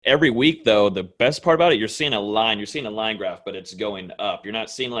every week, though, the best part about it, you're seeing a line graph, but it's going up. You're not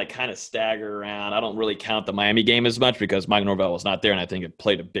seeing like kind of stagger around. I don't really count the Miami game as much because Mike Norvell was not there, and I think it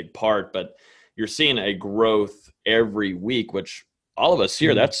played a big part. But you're seeing a growth every week, which all of us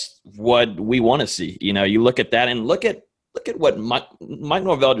here, that's what we want to see. You look at that and look at what Mike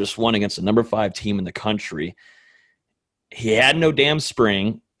Norvell just won against the number 5 team in the country. He had no damn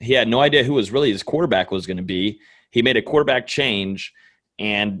spring. He had no idea who was really his quarterback was going to be. He made a quarterback change,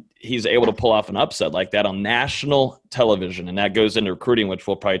 and he's able to pull off an upset like that on national television. And that goes into recruiting, which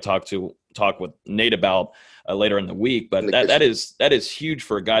we'll probably talk with Nate about later in the week. But that is huge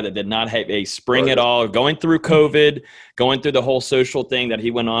for a guy that did not have a spring at all, going through COVID, going through the whole social thing that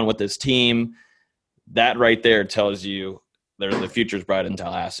he went on with his team. That right there tells you the future's bright in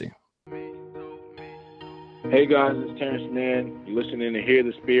Tallahassee. Hey guys, it's Terrence Nan. You're listening to Hear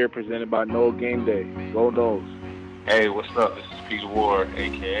the Spear, presented by Noel Game Day. Go Noles. Hey, what's up? This is Peter Ward,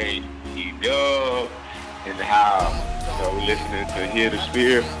 a.k.a. E-Dub, in the house. So we're listening to Hear the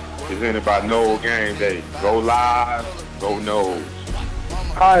Spear, presented by Noel Game Day. Go Live, go Noles.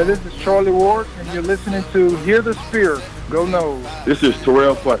 Hi, this is Charlie Ward, and you're listening to Hear the Spear, go Noles. This is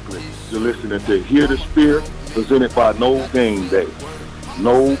Terrell Buckley. You're listening to Hear the Spear, presented by Noel Game Day.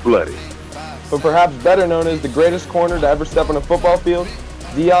 No Bloody. But perhaps better known as the greatest corner to ever step on a football field,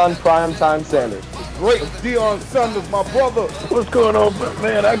 Deion Primetime Sanders. Great Deion Sanders, my brother. What's going on,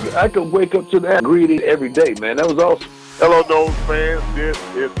 man? I could wake up to that greeting every day, man. That was awesome. Hello, Noles fans. This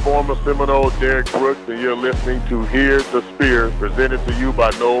is former Seminole Derek Brooks, and you're listening to Hear the Spear, presented to you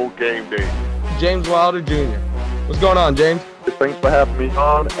by Noel Game Day. James Wilder Jr. What's going on, James? Thanks for having me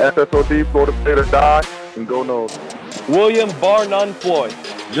on. SSOD, Florida State or Die, and go Noles. William Bar None Floyd.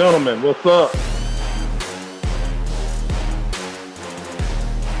 Gentlemen, what's up?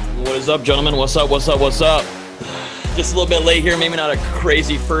 What is up, gentlemen? What's up? Just a little bit late here. Maybe not a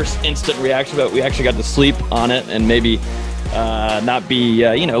crazy first instant reaction, but we actually got to sleep on it and maybe not be,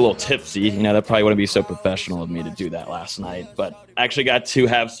 a little tipsy. That probably wouldn't be so professional of me to do that last night. But I actually got to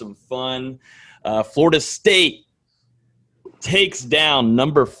have some fun. Florida State takes down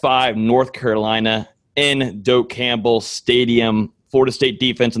number 5 North Carolina in Doak Campbell Stadium. Florida State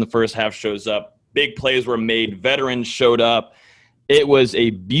defense in the first half shows up. Big plays were made. Veterans showed up. It was a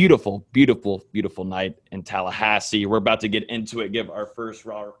beautiful, beautiful, beautiful night in Tallahassee. We're about to get into it, give our first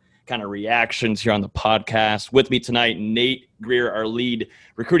raw kind of reactions here on the podcast. With me tonight, Nate Greer, our lead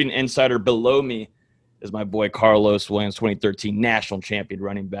recruiting insider. Below me is my boy Carlos Williams, 2013 national champion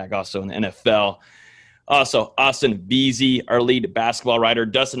running back, also in the NFL. Also, Austin Veazey, our lead basketball writer.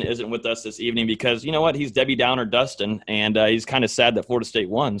 Dustin isn't with us this evening because, you know what, he's Debbie Downer Dustin, and he's kind of sad that Florida State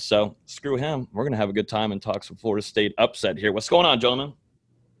won. So screw him. We're going to have a good time and talk some Florida State upset here. What's going on, gentlemen?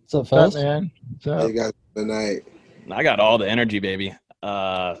 What's up, fellas? Man? What's up? Hey, you guys, good night. I got all the energy, baby.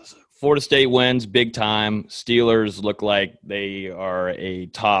 Florida State wins big time. Steelers look like they are a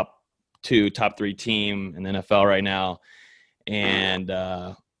top 2, top 3 team in the NFL right now. And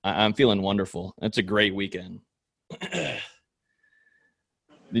I'm feeling wonderful. It's a great weekend.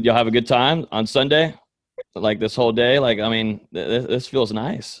 Did y'all have a good time on Sunday? Like this whole day? This feels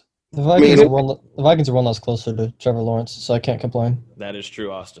nice. The Vikings are one that's closer to Trevor Lawrence, so I can't complain. That is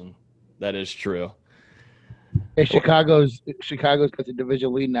true, Austin. That is true. Hey, Chicago's got the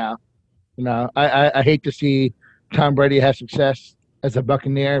division lead now. I hate to see Tom Brady have success as a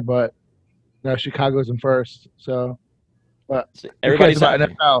Buccaneer, but Chicago's in first. So, but everybody's about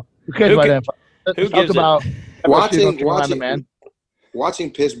NFL. Who cares about NFL? Who gives about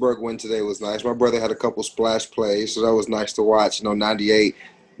watching Pittsburgh win today was nice. My brother had a couple splash plays, so that was nice to watch. 98,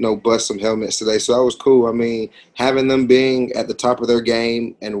 bust some helmets today, so that was cool. I mean, having them being at the top of their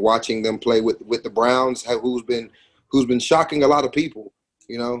game and watching them play with the Browns, who's been shocking a lot of people.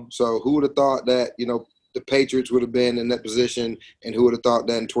 So who would have thought that the Patriots would have been in that position, and who would have thought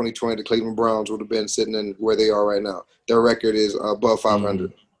that in 2020 the Cleveland Browns would have been sitting in where they are right now. Their record is above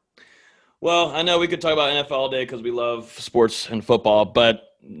 500. Well, I know we could talk about NFL all day because we love sports and football, but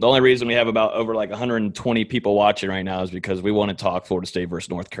the only reason we have about over 120 people watching right now is because we want to talk Florida State versus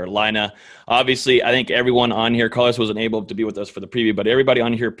North Carolina. Obviously, I think everyone on here, Carlos wasn't able to be with us for the preview, but everybody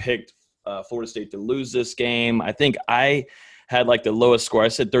on here picked Florida State to lose this game. I think I had the lowest score. I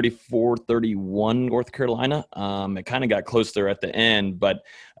said 34-31 North Carolina. It kind of got close there at the end, but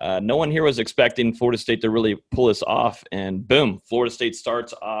no one here was expecting Florida State to really pull this off. And boom, Florida State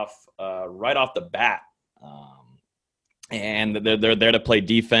starts off right off the bat. And they're there to play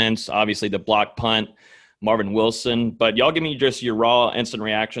defense. Obviously, the block punt, Marvin Wilson. But y'all give me just your raw instant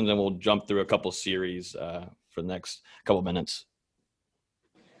reactions, and we'll jump through a couple series for the next couple minutes.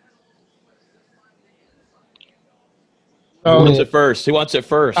 Who wants it first? Who wants it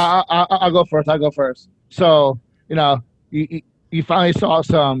first? I'll go first. I'll go first. So, you finally saw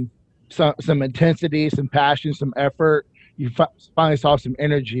some intensity, some passion, some effort. You finally saw some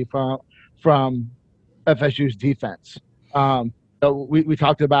energy from FSU's defense. So we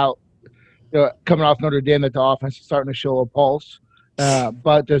talked about coming off Notre Dame that the offense is starting to show a pulse,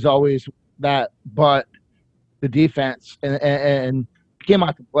 but there's always that. But the defense and came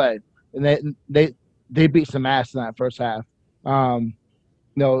out to play, and they beat some ass in that first half. I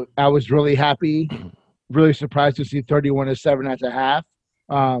was really happy, really surprised to see 31-7 at the half.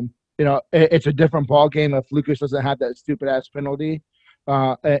 It's a different ball game if Lucas doesn't have that stupid ass penalty,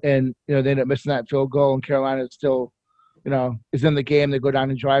 they end up missing that field goal, and Carolina still, is in the game. They go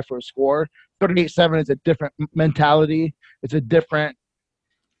down and drive for a score. 38-7 is a different mentality. It's a different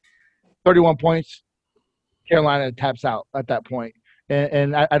 31 points. Carolina taps out at that point,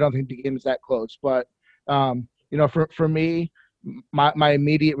 and I don't think the game is that close. But for me, my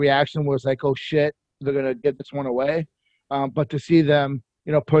immediate reaction was like, oh shit, they're gonna get this one away. But to see them,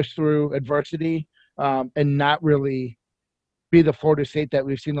 push through adversity and not really be the Florida State that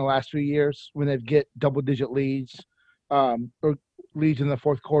we've seen the last few years when they get double-digit leads or leads in the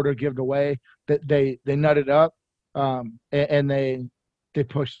fourth quarter given away, that they nutted up and they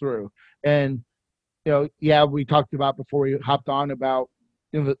pushed through. And we talked about before we hopped on about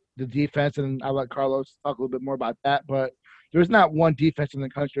the defense, and I'll let Carlos talk a little bit more about that. But there's not one defense in the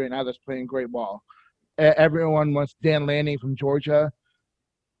country right now that's playing great ball. Everyone wants Dan Lanning from Georgia.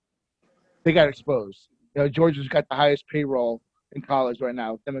 They got exposed. Georgia's got the highest payroll in college right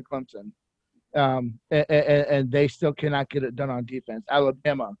now, them and Clemson. And they still cannot get it done on defense.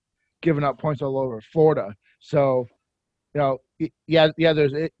 Alabama giving up points all over. Florida. So, there's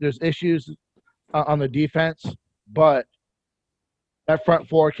issues on the defense, but that front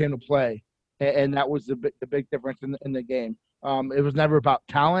four came to play, and that was the big difference in the game. It was never about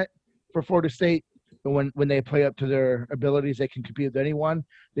talent for Florida State, but when they play up to their abilities, they can compete with anyone.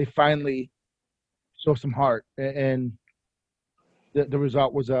 They finally show some heart, and the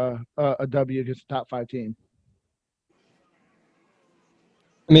result was a W against the top 5 team.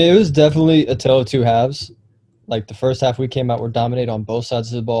 I mean, it was definitely a tale of two halves. Like, the first half, we came out, we're dominated on both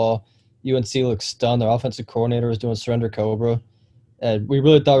sides of the ball. UNC looked stunned. Their offensive coordinator was doing surrender cobra. And we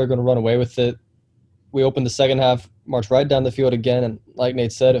really thought we were going to run away with it. We opened the second half, marched right down the field again. And like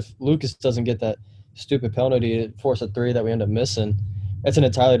Nate said, if Lucas doesn't get that stupid penalty to force a 3 that we end up missing, it's an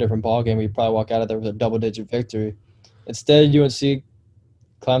entirely different ballgame. We probably walk out of there with a double-digit victory. Instead, UNC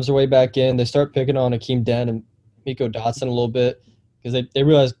climbs their way back in. They start picking on Akeem Dent and Miko Dotson a little bit because they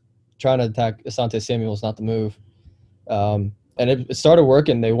realized trying to attack Asante Samuel is not the move. And it started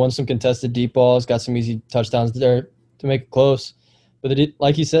working. They won some contested deep balls, got some easy touchdowns there to make it close. But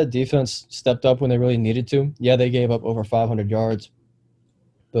like you said, defense stepped up when they really needed to. Yeah, they gave up over 500 yards.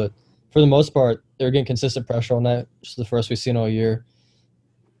 But for the most part, they were getting consistent pressure on that. It's the first we've seen all year.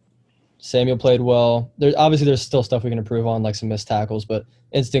 Samuel played well. There's still stuff we can improve on, like some missed tackles, but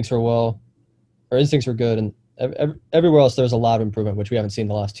instincts were good. And everywhere else, there's a lot of improvement, which we haven't seen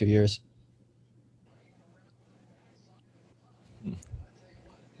the last 2 years.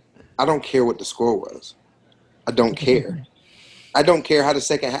 I don't care what the score was. I don't care. I don't care how the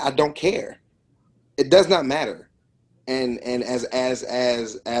second half. I don't care. It does not matter. And as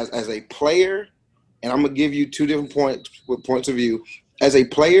a player, and I'm gonna give you two different points of view. As a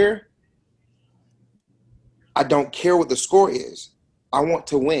player, I don't care what the score is. I want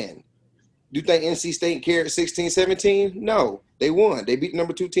to win. Do you think NC State cared 16-17? No, they won. They beat the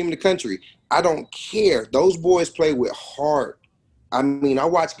number 2 team in the country. I don't care. Those boys play with heart. I mean, I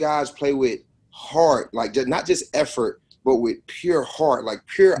watch guys play with heart, like not just effort, but with pure heart, like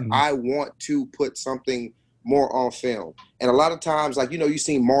pure. I want to put something more on film. And a lot of times, like, you've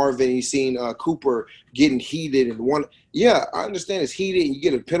seen Marvin, you've seen Cooper getting heated and one. Yeah, I understand it's heated and you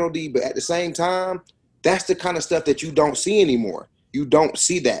get a penalty, but at the same time, that's the kind of stuff that you don't see anymore. You don't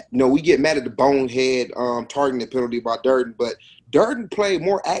see that. We get mad at the bonehead targeting the penalty by Durden, but Durden played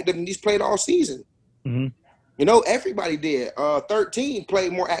more active than he's played all season. Mm-hmm. Everybody did. 13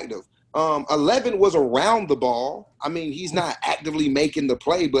 played more active. 11 was around the ball. I mean, he's not actively making the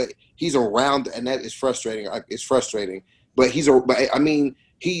play, but he's around, and that is frustrating. It's frustrating, but he's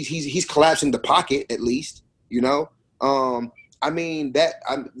collapsing the pocket at least. I mean the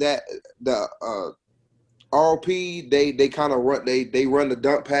RP they kind of run they run the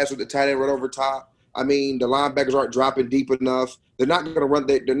dump pass with the tight end right over top. I mean, the linebackers aren't dropping deep enough. They're not going to run.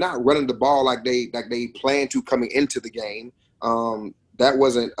 They're not running the ball like they plan to coming into the game. That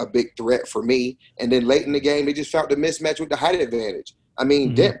wasn't a big threat for me. And then late in the game, they just felt the mismatch with the height advantage. I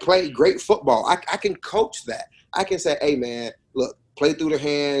mean, Dent played great football. I can coach that. I can say, hey, man, look, play through the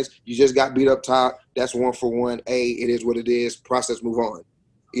hands. You just got beat up top. That's 1-for-1. Hey, it is what it is. Process, move on.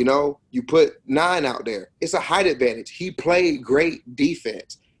 You know, you put 9 out there. It's a height advantage. He played great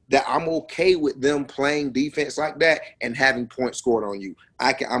defense. That I'm okay with them playing defense like that and having points scored on you.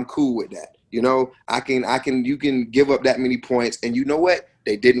 I'm cool with that. You know, you can give up that many points, and you know what?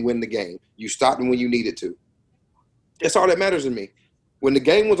 They didn't win the game. You stopped them when you needed to. That's all that matters to me. When the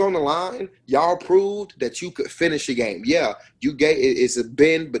game was on the line, y'all proved that you could finish a game. Yeah, it's a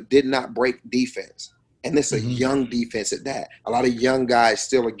bend but did not break defense. And it's a young defense at that. A lot of young guys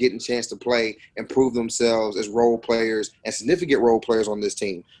still are getting a chance to play and prove themselves as role players and significant role players on this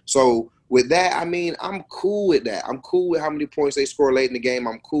team. So with that, I mean, I'm cool with that. I'm cool with how many points they score late in the game.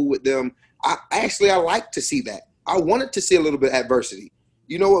 I'm cool with them. I like to see that. I wanted to see a little bit of adversity.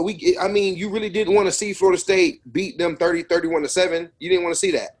 You know what? You really didn't want to see Florida State beat them 31-7. You didn't want to see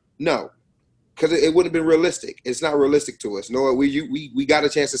that. No, because it wouldn't have been realistic. It's not realistic to us. No, we got a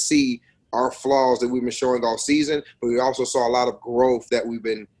chance to see our flaws that we've been showing all season, but we also saw a lot of growth that we've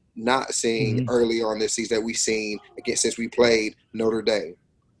been not seeing early on this season that we've seen again since we played Notre Dame.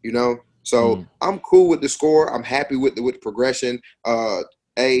 You know, so I'm cool with the score. I'm happy with the progression.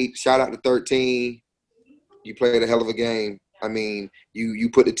 Shout out to 13. You played a hell of a game. I mean, you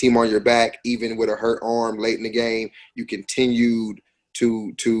put the team on your back, even with a hurt arm late in the game. You continued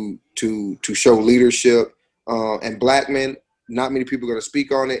to show leadership. And Blackman, not many people are going to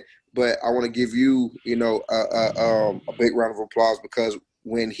speak on it, but I want to give you, a big round of applause because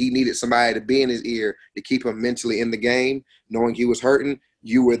when he needed somebody to be in his ear to keep him mentally in the game, knowing he was hurting,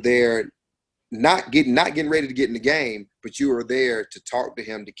 you were there, not getting ready to get in the game, but you were there to talk to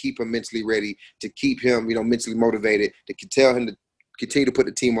him, to keep him mentally ready, to keep him, mentally motivated, to tell him to continue to put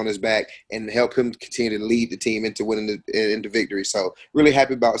the team on his back and help him continue to lead the team into winning into victory. So really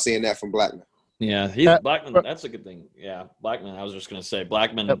happy about seeing that from Blackman. Yeah, Blackman. That's a good thing. Yeah, Blackman. I was just gonna say,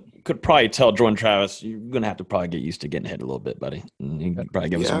 Blackman could probably tell Jordan Travis, you're gonna have to probably get used to getting hit a little bit, buddy. And he could probably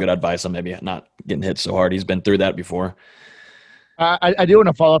give him some good advice on maybe not getting hit so hard. He's been through that before. I do want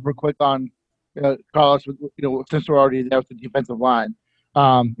to follow up real quick on Carlos. Since we're already there with the defensive line,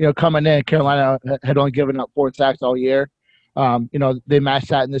 coming in, Carolina had only given up 4 sacks all year. They matched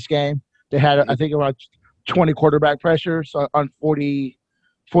that in this game. They had, I think, around 20 quarterback pressures on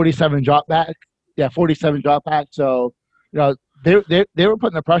 47 drop back. Yeah, 47 drop back. So, they were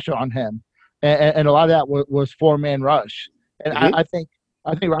putting the pressure on him, and a lot of that was 4-man rush. And I think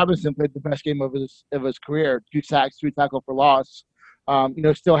Robinson played the best game of his career. 2 sacks, 3 tackle for loss.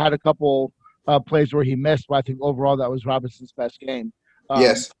 Still had a couple plays where he missed, but I think overall that was Robinson's best game.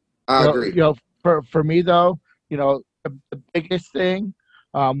 Yes, I agree. For me though, the biggest thing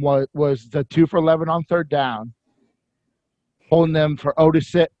was the 2 for 11 on third down, holding them for 0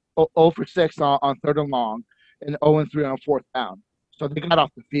 for 6 on third and long, and 0-3 on fourth down. So they got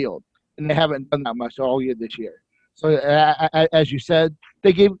off the field, and they haven't done that much all year this year. So as you said,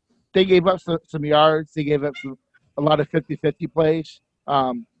 they gave up some yards. They gave up a lot of 50-50 plays.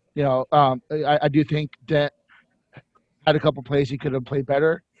 I do think Dent had a couple plays he could have played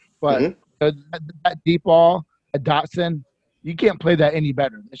better, but that deep ball at Dotson, you can't play that any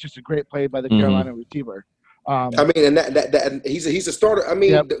better. It's just a great play by the Carolina receiver. And that he's a starter. I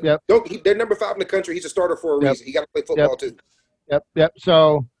mean, they're number 5 in the country. He's a starter for a reason. He got to play football too. Yep.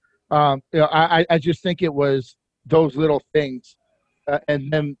 So, I just think it was those little things,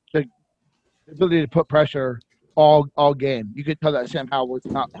 and then the ability to put pressure all game. You could tell that Sam Howell was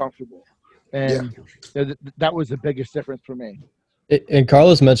not comfortable, and that was the biggest difference for me. And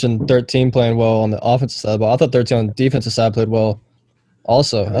Carlos mentioned 13 playing well on the offensive side, but I thought 13 on the defensive side played well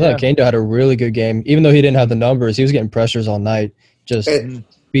also. I thought Kendo had a really good game. Even though he didn't have the numbers, he was getting pressures all night, just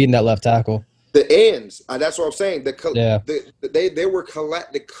beating that left tackle. The ends, that's what I'm saying. They were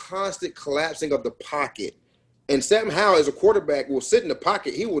the constant collapsing of the pocket. And Sam Howell, as a quarterback, will sit in the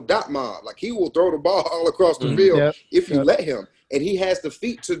pocket. He will dot mob. Like, he will throw the ball all across the field if you let him. And he has the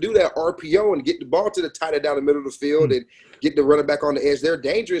feet to do that RPO and get the ball to the tight end down the middle of the field and get the running back on the edge. They're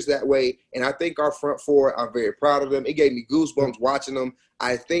dangerous that way. And I think our front four, I'm very proud of them. It gave me goosebumps watching them.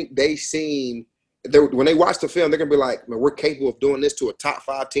 I think when they watch the film, they're going to be like, man, we're capable of doing this to a top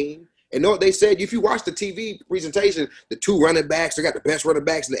 5 team. And know what they said? If you watch the TV presentation, the 2 running backs, they got the best running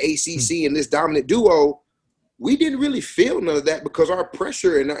backs in the ACC and this dominant duo. We didn't really feel none of that because our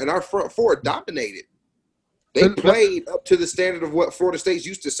pressure and our front four dominated. They played up to the standard of what Florida State's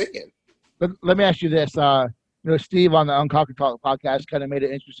used to seeing. Let me ask you this. Steve on the Unconquered Talk podcast kind of made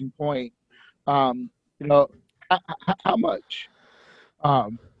an interesting point. How much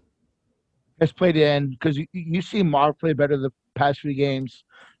has played in, because you see Marv play better the past few games.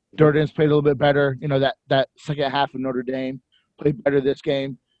 Durden's played a little bit better. You know, that second half of Notre Dame played better this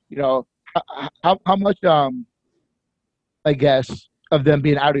game. You know, how much I guess of them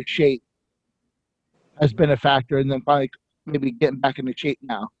being out of shape has been a factor, and then finally maybe getting back into shape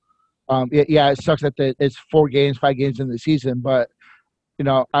now. It sucks that it's 5 games in the season, but you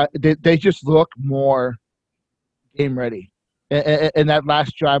know, they just look more game ready. And that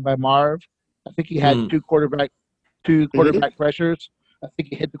last drive by Marv, I think he had two quarterback pressures. I think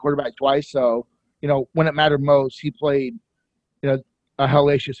he hit the quarterback twice. So, you know, when it mattered most, he played, you know, a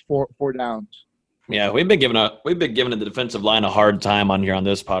hellacious four downs. Yeah, we've been giving the defensive line a hard time on here on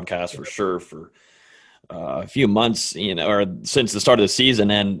this podcast for sure for a few months, you know, or since the start of the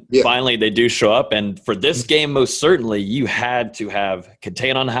season, and finally they do show up. And for this game, most certainly, you had to have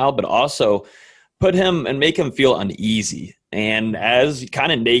contain on Howell, but also put him and make him feel uneasy. And as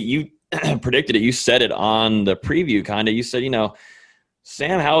kind of Nate, you predicted it, you said it on the preview, kind of. You said, you know,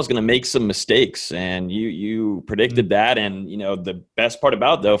 Sam Howell's going to make some mistakes, and you predicted that. And, you know, the best part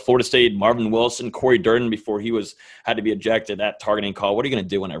about, though, Florida State, Marvin Wilson, Corey Durden, before he had to be ejected, that targeting call, what are you going to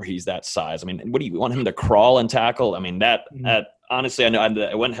do whenever he's that size? I mean, what do you want him to crawl and tackle? I mean, that honestly, I know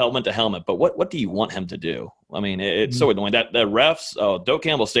I went helmet to helmet, but what do you want him to do? I mean, it's so annoying. That refs, Doak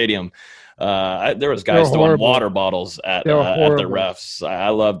Campbell Stadium, there was guys throwing water bottles at the refs. I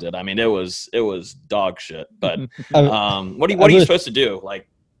loved it. I mean, it was dog shit. But what are you supposed to do? Like,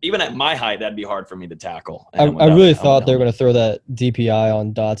 even at my height, that'd be hard for me to tackle. I really thought they were going to throw that DPI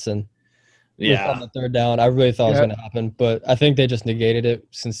on Dotson. Yeah, on the third down. I really thought it was going to happen, but I think they just negated it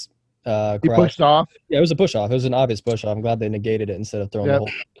since he pushed off. Yeah, it was a push off. It was an obvious push off. I'm glad they negated it instead of throwing the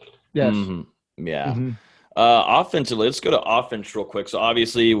whole. Yes. Mm-hmm. Yeah. Mm-hmm. Offensively, let's go to offense real quick. So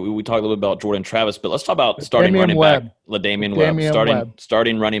obviously, we talked a little bit about Jordan Travis, but let's talk about starting running back LaDamian Webb.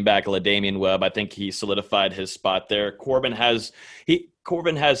 Starting running back LaDamian Webb. I think he solidified his spot there. Corbin has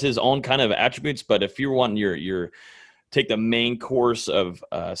his own kind of attributes, but if you're wanting your take the main course of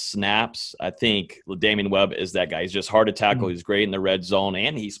snaps, I think LaDamian Webb is that guy. He's just hard to tackle. He's great in the red zone,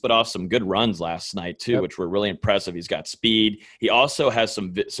 and he split off some good runs last night too, which were really impressive. He's got speed. He also has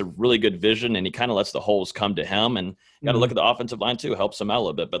some really good vision, and he kind of lets the holes come to him. And you got to look at the offensive line too, helps him out a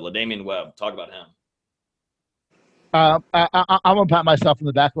little bit. But LaDamian Webb, talk about him. I'm gonna pat myself on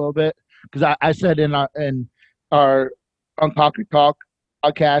the back a little bit because I said in our Unconked Talk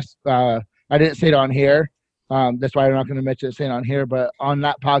podcast, I didn't say it on here. That's why I'm not going to mention it on here. But on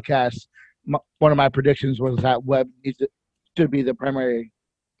that podcast, one of my predictions was that Webb should be the primary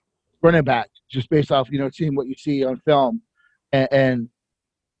running back, just based off, you know, seeing what you see on film, and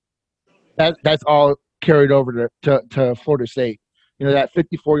that's all carried over to Florida State. You know, that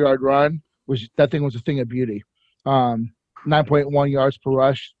 54-yard run was a thing of beauty. 9.1 yards per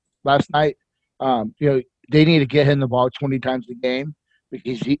rush last night. You know, they need to get him the ball 20 times a game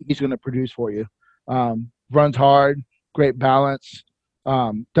because he's going to produce for you. Runs hard, great balance,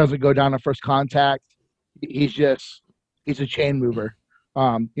 doesn't go down on first contact. He's a chain mover.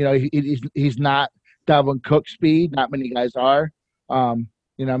 You know, he's not Dalvin Cook speed. Not many guys are. You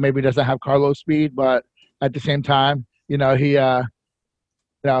know, maybe doesn't have Carlos speed, but at the same time, you know, he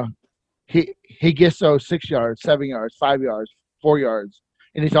gets those 6 yards, 7 yards, 5 yards, 4 yards,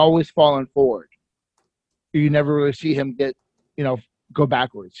 and he's always falling forward. You never really see him go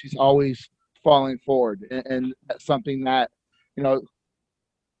backwards. He's always falling forward, and that's something that, you know,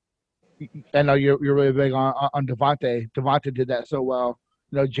 I know you're really big on Devontae. Devontae did that so well.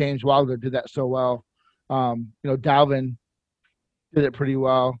 You know, James Wilder did that so well. You know, Dalvin did it pretty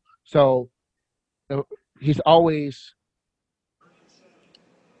well. So, you know, he's always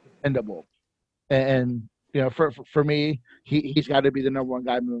dependable, and you know, for me, he's got to be the number one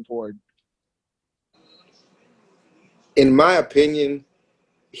guy moving forward. In my opinion,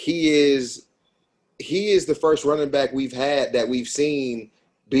 he is the first running back we've had that we've seen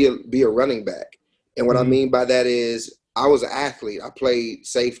be a running back. And what I mean by that is I was an athlete. I played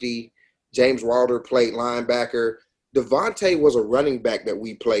safety. James Wilder played linebacker. Devontae was a running back that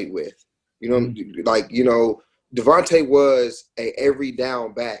we played with. You know, Devontae was a every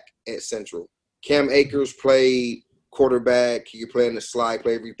down back at Central. Cam Akers played quarterback. He could play in the slide,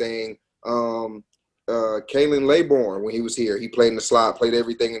 play everything. Kalen Laybourne, when he was here, he played in the slot, played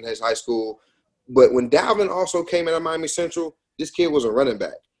everything in his high school. But when Dalvin also came out of Miami Central, this kid was a running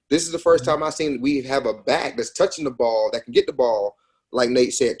back. This is the first time I've seen we have a back that's touching the ball, that can get the ball, like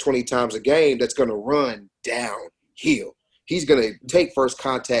Nate said, 20 times a game, that's going to run downhill. He's going to take first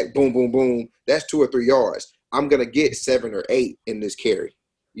contact, boom, boom, boom. That's 2 or 3 yards. I'm going to get 7 or 8 in this carry.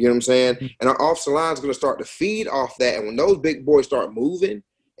 You know what I'm saying? And our offensive line is going to start to feed off that. And when those big boys start moving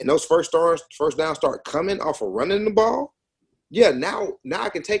and those first downs start coming off of running the ball, Yeah, now I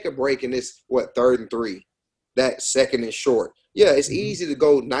can take a break and it's, 3rd and 3. That second and short. Yeah, it's easy to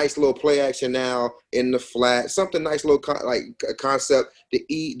go nice little play action now in the flat, something nice little a concept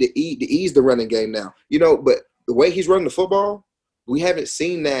to ease the running game now. But the way he's running the football, we haven't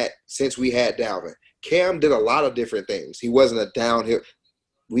seen that since we had Dalvin. Cam did a lot of different things. He wasn't a downhill.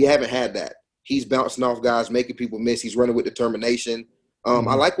 We haven't had that. He's bouncing off guys, making people miss. He's running with determination.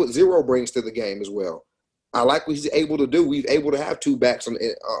 I like what Zero brings to the game as well. I like what he's able to do. We've able to have two backs on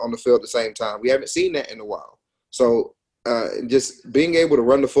the field at the same time. We haven't seen that in a while. So just being able to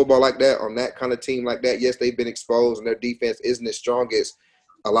run the football like that on that kind of team like that, yes, they've been exposed and their defense isn't as strong as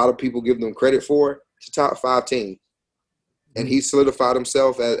a lot of people give them credit for. It's a top 5 team. And he solidified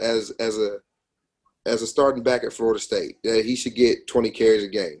himself as a starting back at Florida State. He should get 20 carries a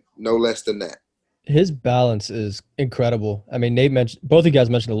game, no less than that. His balance is incredible. I mean, both of you guys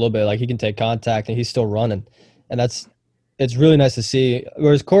mentioned a little bit, like he can take contact and he's still running. And it's really nice to see.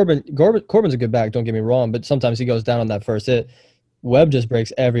 Whereas Corbin's a good back, don't get me wrong, but sometimes he goes down on that first hit. Webb just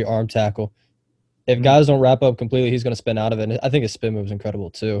breaks every arm tackle. If guys don't wrap up completely, he's going to spin out of it. And I think his spin move is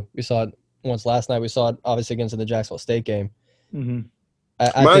incredible too. We saw it once last night. We saw it obviously against the Jacksonville State game.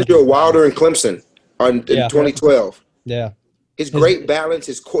 Reminds you of Wilder and Clemson in 2012. Yeah. His great balance,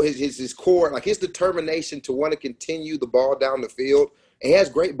 his core, like his determination to want to continue the ball down the field. And he has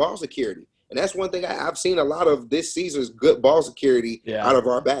great ball security. And that's one thing I've seen a lot of this season is good ball security out of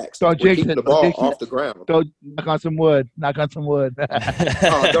our backs. So we're keeping the ball off the ground. Don't knock on some wood. Knock on some wood.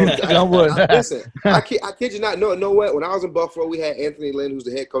 Listen, I kid you not. No way. When I was in Buffalo, we had Anthony Lynn, who's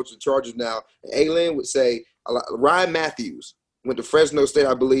the head coach of the Chargers now. And A-Lynn would say, Ryan Matthews went to Fresno State,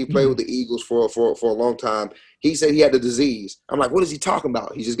 I believe, played with the Eagles for a long time. He said he had the disease. I'm like, what is he talking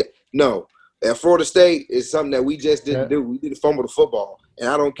about? He just got – no. At Florida State is something that we just didn't do. We didn't fumble the football. And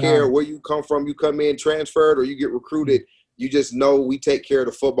I don't care where you come from. You come in transferred or you get recruited. You just know we take care of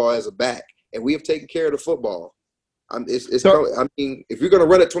the football as a back. And we have taken care of the football. I mean, if you're going to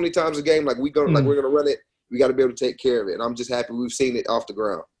run it 20 times a game like we're going to run it, we got to be able to take care of it. And I'm just happy we've seen it off the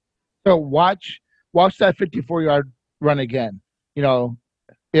ground. So watch that 54-yard run again. He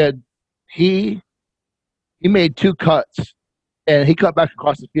made 2 cuts, and he cut back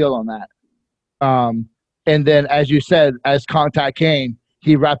across the field on that. And then, as you said, as contact came,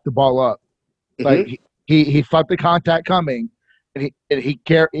 he wrapped the ball up. Like he felt the contact coming, and he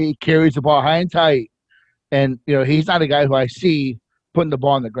carries the ball high and tight. And he's not a guy who I see putting the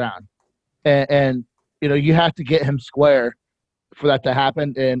ball on the ground. And you have to get him square for that to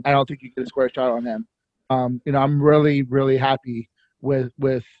happen. And I don't think you get a square shot on him. I'm really, really happy with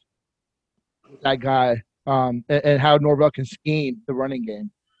that guy and how Norvell can scheme the running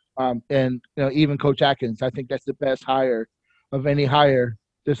game. And even Coach Atkins, I think that's the best hire of any hire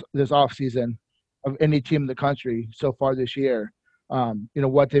this offseason of any team in the country so far this year.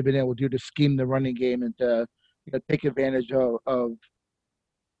 What they've been able to do to scheme the running game and to take advantage of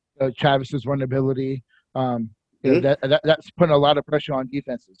Travis's runnability. That's putting a lot of pressure on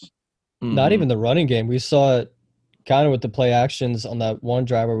defenses. Not even the running game. We saw it kind of with the play actions on that one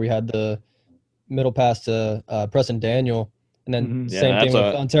drive where we had the middle pass to Preston Daniel. And then same thing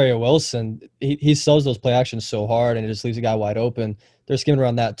with Ontario Wilson. He sells those play actions so hard, and it just leaves a guy wide open. They're skimming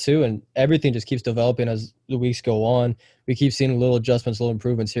around that too, and everything just keeps developing as the weeks go on. We keep seeing little adjustments, little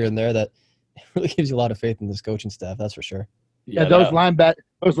improvements here and there that really gives you a lot of faith in this coaching staff. That's for sure. Yeah, those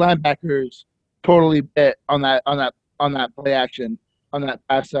linebackers totally bit on that play action on that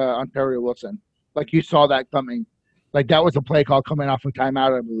pass Ontario Wilson. Like you saw that coming. Like that was a play call coming off a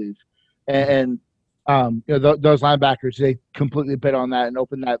timeout, I believe, and those linebackers, they completely bit on that and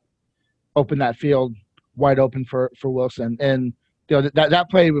opened that field wide open for Wilson. And that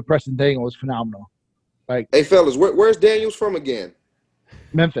play with Preston Daniel was phenomenal. Like, hey fellas, where's Daniels from again?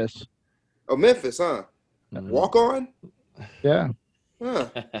 Memphis. Oh, Memphis, huh? Walk on? Yeah. Huh.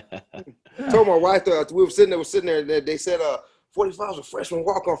 Told my wife that we were sitting there, and they said 45's a freshman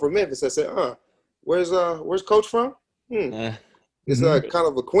walk on from Memphis. I said, where's Coach from? It's kind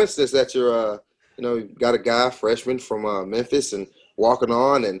of a coincidence that you're got a guy, freshman from Memphis, and walking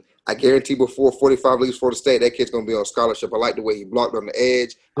on. And I guarantee before 45 leaves Florida State, that kid's going to be on scholarship. I like the way he blocked on the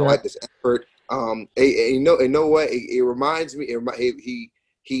edge. I like this effort. You know what? It reminds me.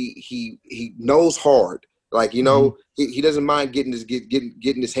 He knows hard. Like he doesn't mind getting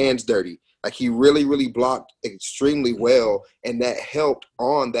his hands dirty. Like he really, really blocked extremely well, and that helped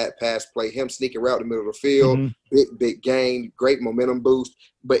on that pass play. Him sneaking around the middle of the field, big gain, great momentum boost.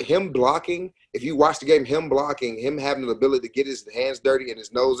 But him blocking, if you watch the game, him having the ability to get his hands dirty and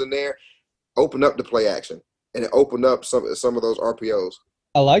his nose in there, opened up the play action, and it opened up some of those RPOs.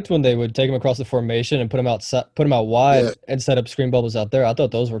 I liked when they would take him across the formation and put him out wide Yeah. and set up screen bubbles out there. I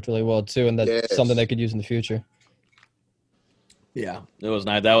thought those worked really well too, and that's something they Yes. could use in the future. Yeah, it was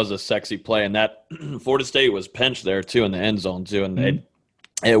nice. That was a sexy play, and that Florida State was pinched there too in the end zone too, and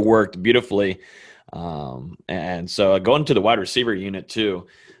it worked beautifully. And so going to the wide receiver unit too,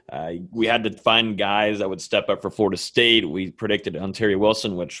 we had to find guys that would step up for Florida State. We predicted Ontario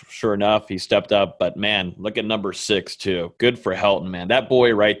Wilson, which sure enough, he stepped up. But man, look at number 6 too. Good for Helton, man. That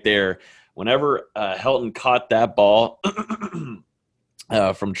boy right there. Whenever Helton caught that ball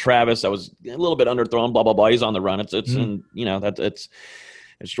from Travis, that was a little bit underthrown. Blah blah blah. He's on the run. It's in, you know, it's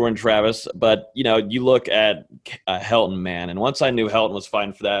Jordan Travis. But you know, you look at Helton, man, and once I knew Helton was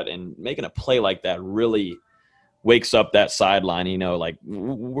fine for that, and making a play like that really wakes up that sideline. You know, like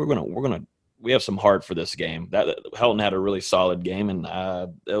we have some heart for this game. That Helton had a really solid game, and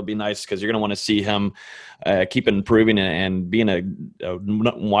it'll be nice because you're going to want to see him keep improving and being a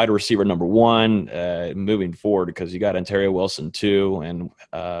wide receiver number 1 moving forward, because you got Ontario Wilson too, and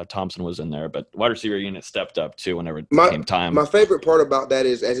Thompson was in there, but wide receiver unit stepped up too whenever it came time. My favorite part about that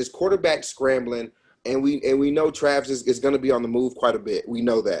is as his quarterback scrambling, and we know Travis is going to be on the move quite a bit. We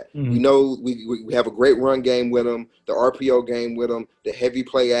know that. We know we have a great run game with him, the RPO game with him, the heavy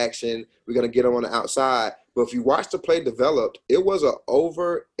play action. We're going to get him on the outside. But if you watch the play developed, it was a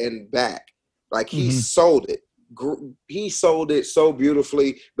over and back. Like he sold it. He sold it so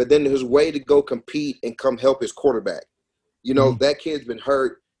beautifully. But then his way to go compete and come help his quarterback. You know, that kid's been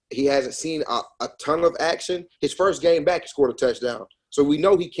hurt. He hasn't seen a ton of action. His first game back, he scored a touchdown. So we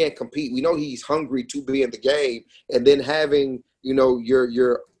know he can't compete. We know he's hungry to be in the game. And then having, you know,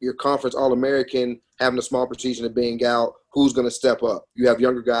 your conference All-American having a small precision of being out, who's going to step up? You have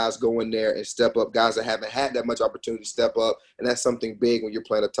younger guys go in there and step up, guys that haven't had that much opportunity to step up. And that's something big when you're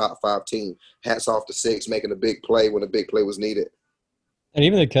playing a top 5 team. Hats off to 6, making a big play when a big play was needed. And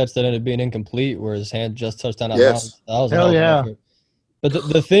even the catch that ended up being incomplete where his hand just touched down. Yes. That was Hell yeah. But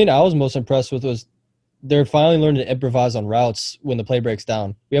the thing I was most impressed with was they're finally learning to improvise on routes when the play breaks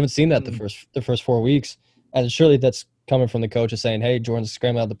down. We haven't seen that the first 4 weeks, and surely that's coming from the coaches saying, "Hey, Jordan's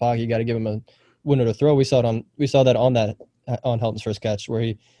scrambling out the pocket. You got to give him a window to throw." We saw that on Helton's first catch where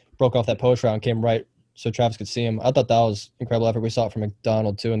he broke off that post route and came right so Travis could see him. I thought that was incredible effort. We saw it from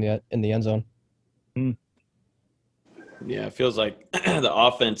McDonald too in the end zone. Yeah, it feels like the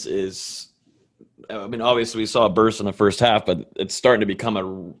offense is. I mean, obviously we saw a burst in the first half, but it's starting to become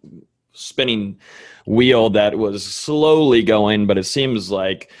a spinning wheel that was slowly going, but it seems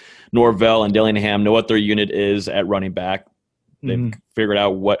like Norvell and Dillingham know what their unit is at running back. They've figured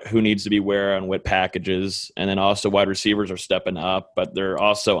out who needs to be where and what packages, and then also wide receivers are stepping up, but they're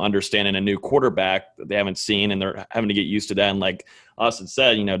also understanding a new quarterback that they haven't seen, and they're having to get used to that. And like Austin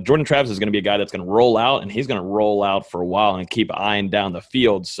said, you know, Jordan Travis is going to be a guy that's going to roll out, and he's going to roll out for a while and keep eyeing down the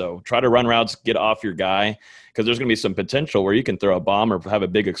field. So try to run routes, get off your guy, because there's going to be some potential where you can throw a bomb or have a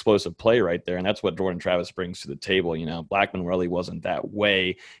big explosive play right there, and that's what Jordan Travis brings to the table. You know, Blackman really wasn't that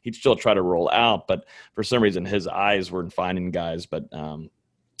way. He'd still try to roll out, but for some reason his eyes weren't finding guys. But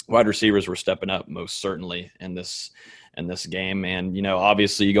wide receivers were stepping up most certainly in this game. And, you know,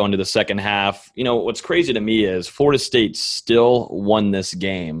 obviously you go into the second half. You know, what's crazy to me is Florida State still won this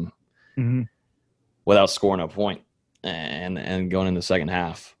game without scoring a point and going in the second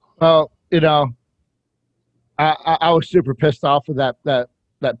half. Well, you know, I was super pissed off with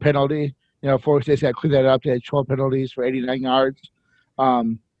that penalty. You know, Florida State's got to clean that up. They had 12 penalties for 89 yards.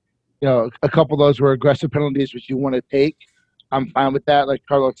 You know, a couple of those were aggressive penalties, which you want to take. I'm fine with that. Like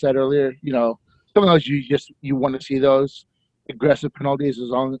Carlos said earlier, you know, some of those you want to see those aggressive penalties as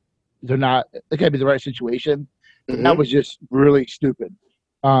long as they're not. They got to be the right situation. That was just really stupid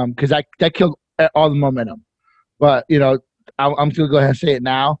because that killed all the momentum. But you know, I'm going to go ahead and say it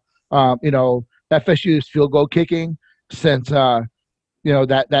now. You know, FSU's field goal kicking since you know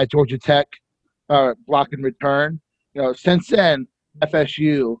that Georgia Tech block and return. You know, since then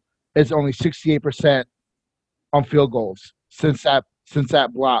FSU is only 68% on field goals since that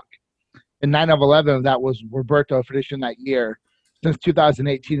block. And 9 of 11 that was Roberto finishing that year. Since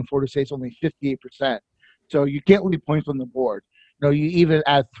 2018, Florida State's only 58%. So you can't leave points on the board. You know, you even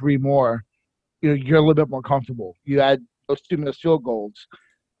add 3 more, you know, you're a little bit more comfortable. You add those 2 missed field goals,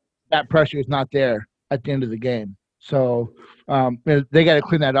 that pressure is not there at the end of the game. So they got to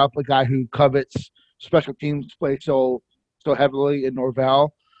clean that up. A guy who covets special teams play so heavily in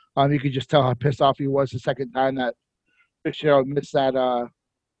Norvell, you could just tell how pissed off he was the second time that Fitzgerald missed that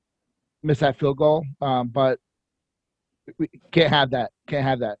field goal. But we can't have that.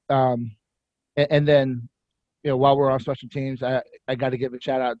 And then, you know, while we're on special teams, I got to give a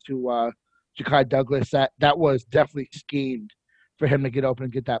shout out to Ja'Kai Douglas. That was definitely schemed for him to get open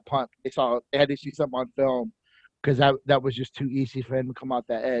and get that punt. They had to see something on film because that was just too easy for him to come out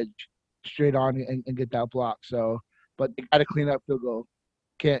that edge straight on and get that block. So, but they got to clean up field goal.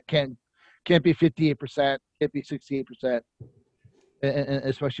 Can't be 58%. Can't be 68%. And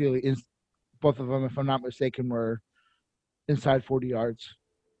especially in both of them, if I'm not mistaken, were inside 40 yards.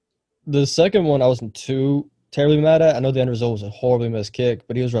 The second one I wasn't too terribly mad at. I know the end result was a horribly missed kick,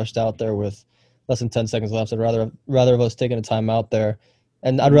 but he was rushed out there with less than 10 seconds left. I'd rather of us taking a timeout there.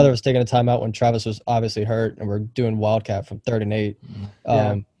 And I'd rather us taking a timeout when Travis was obviously hurt and we're doing Wildcat from 3rd and 8.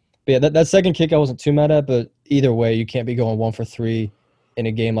 But yeah, that second kick I wasn't too mad at, but either way, you can't be going 1 for 3 in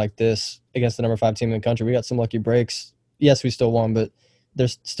a game like this against the number 5 team in the country. We got some lucky breaks. Yes, we still won, but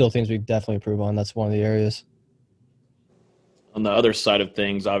there's still things we definitely improve on. That's one of the areas. On the other side of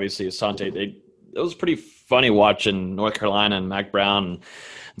things, obviously, Asante, it was pretty funny watching North Carolina and Mac Brown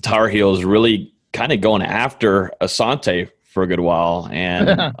and Tar Heels really kind of going after Asante for a good while. And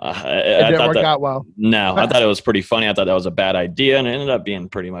it didn't work out well. No, I thought it was pretty funny. I thought that was a bad idea, and it ended up being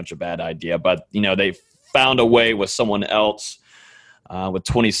pretty much a bad idea. But, they found a way with someone else with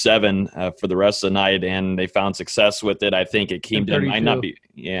 27 for the rest of the night, and they found success with it. I think Akeem might not be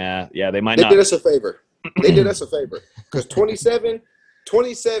 – they might not – They did us a favor. They did us a favor because 27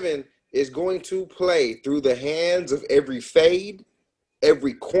 is going to play through the hands of every fade,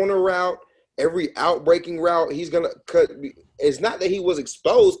 every corner route, every outbreaking route. He's going to cut. It's not that he was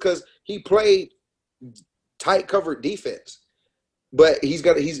exposed because he played tight covered defense, but he's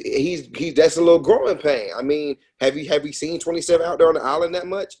that's a little growing pain. I mean, have you seen 27 out there on the island that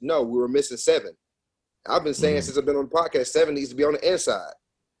much? No, we were missing 7. I've been saying since I've been on the podcast, 7 needs to be on the inside.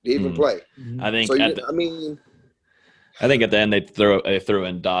 They even play. I think. So, I think at the end they threw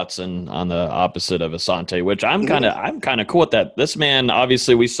in Dotson on the opposite of Asante, which I'm kind of cool with that. This man,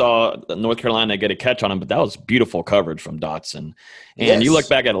 obviously, we saw North Carolina get a catch on him, but that was beautiful coverage from Dotson. And you look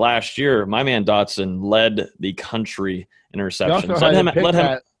back at last year, my man Dotson led the country in interceptions.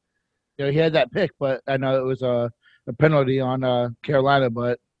 He had that pick, but I know it was a penalty on Carolina,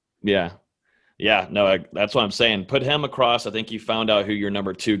 but Yeah, no, that's what I'm saying. Put him across. I think you found out who your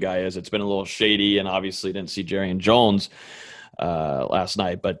number 2 guy is. It's been a little shady, and obviously didn't see Jerry and Jones last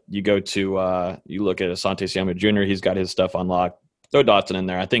night. But you go to you look at Asante Samuel Jr. He's got his stuff unlocked. Throw Dotson in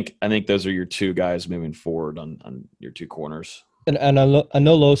there. I think those are your 2 guys moving forward on your 2 corners. And I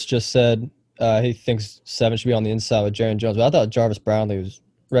know Los just said he thinks 7 should be on the inside with Jerry and Jones, but I thought Jarvis Brownlee was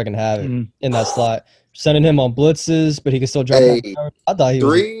wrecking havoc in that slot. Sending him on blitzes, but he could still drop. I thought he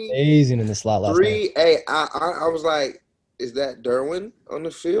was amazing in the slot last night. I was like, is that Derwin on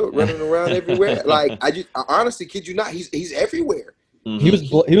the field running around everywhere? Like, I honestly kid you not, he's everywhere. Mm-hmm.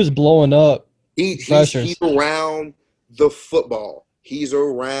 He was blowing up. He's around the football. He's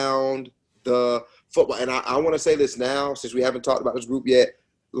around the football. And I want to say this now, since we haven't talked about this group yet.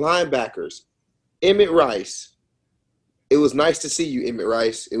 Linebackers, Emmett Rice. It was nice to see you, Emmett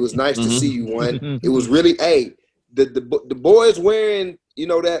Rice. It was nice to see you, one. It was really, the boys wearing,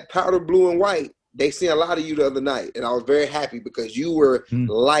 that powder blue and white, they seen a lot of you the other night. And I was very happy because you were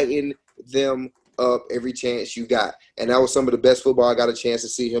lighting them up every chance you got. And that was some of the best football I got a chance to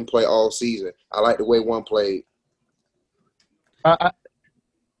see him play all season. I like the way one played. What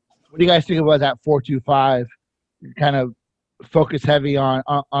do you guys think about that 4-2-5? Kind of focus heavy on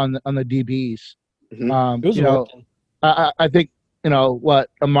the DBs. It was working. I think,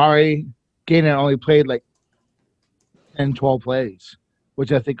 Amari Gainer only played like 10, 12 plays,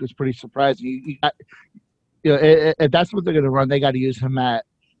 which I think was pretty surprising. If that's what they're going to run, they got to use him at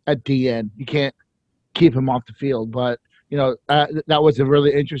DN. You can't keep him off the field. But, that was a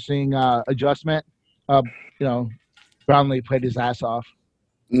really interesting adjustment. Brownlee played his ass off.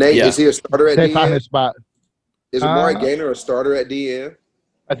 Nate, is he a starter at they DN? Found his spot. Is Amari Gainer a starter at DN?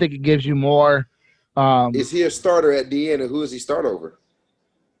 I think it gives you more. Is he a starter at DN, and who does he start over?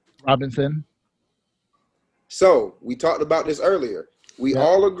 Robinson. So we talked about this earlier. We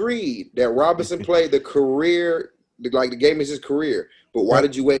all agreed that Robinson played the game is his career. But why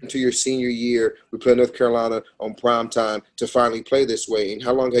did you wait until your senior year? We play North Carolina on prime time to finally play this way. And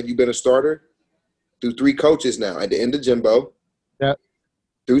how long have you been a starter? Through 3 coaches now. At the end of Jimbo. Yep.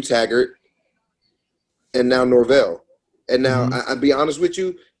 Through Taggart. And now Norvell. And now, I'll be honest with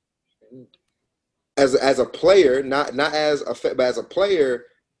you, as a player, not as a but as a player,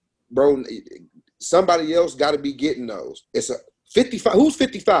 bro, somebody else got to be getting those. It's a 55. Who's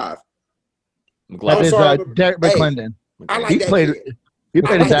 55? That is Derek McClendon. I like that kid. He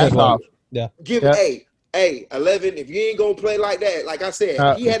played his ass off. Yeah. Give 11. If you ain't gonna play like that, like I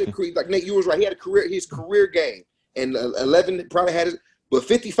said, he had a career. Like Nate, you was right. He had his career game, and 11 probably had it. But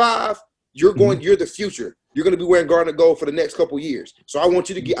 55, You're the future. You're going to be wearing garnet gold for the next couple years. So I want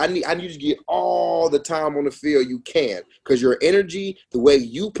you to I need you to get all the time on the field you can, because your energy, the way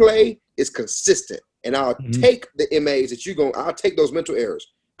you play, is consistent. And I'll take the MAs that I'll take those mental errors,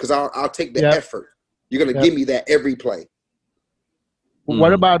 because I'll take the effort. You're going to give me that every play.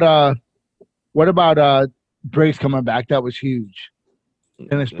 What about Briggs coming back? That was huge.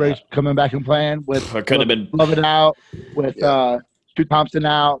 Dennis Briggs coming back and playing with could have been Lovett out, with Stu Thompson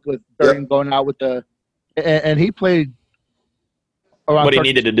out, with Durden going out with and he played around what he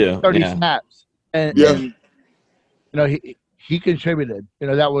needed to do. 30 snaps. And you know, he contributed. You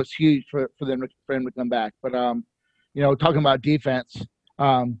know, that was huge for him to come back. But you know, talking about defense,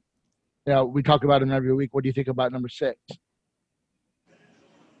 you know, we talk about him every week. What do you think about number 6?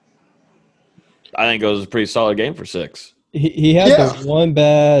 I think it was a pretty solid game for 6. He had the one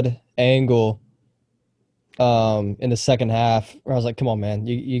bad angle in the second half where I was like, come on, man,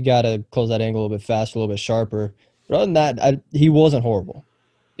 you got to close that angle a little bit faster, a little bit sharper. But other than that, he wasn't horrible.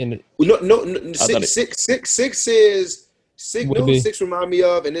 No, 6 is – Six remind me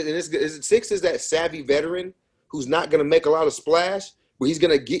of, and 6 is that savvy veteran who's not going to make a lot of splash, but he's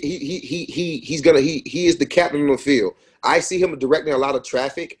going to get he is the captain on the field. I see him directing a lot of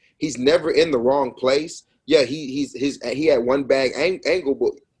traffic. He's never in the wrong place. Yeah, he had one bad angle,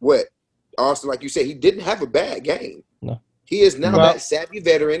 but what, Austin, like you said, he didn't have a bad game. No. He is now that savvy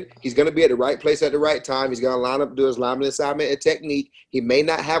veteran. He's going to be at the right place at the right time. He's going to line up, do his lineman assignment and technique. He may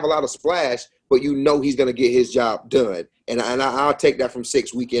not have a lot of splash, but you know he's going to get his job done. And I'll take that from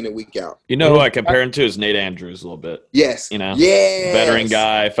 6 week in and week out. You know who I compare him to is Nate Andrews a little bit. Yes. You know? Yes. Veteran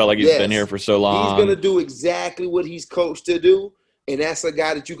guy. Felt like he's been here for so long. He's going to do exactly what he's coached to do, and that's a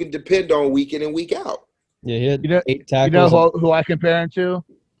guy that you can depend on week in and week out. Yeah, he had 8 tackles. You know who I compare him to?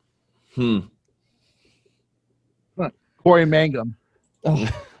 Corey Mangum. Oh.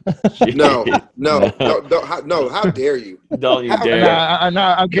 No, how dare you? Don't you dare.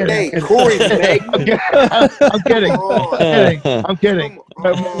 I'm kidding. Hey, Corey Mangum. I'm kidding.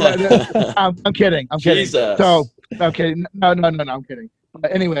 I'm kidding. Jesus. So, okay. No, I'm kidding.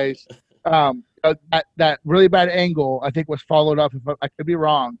 But anyways, that really bad angle, I think, was followed up, if I could be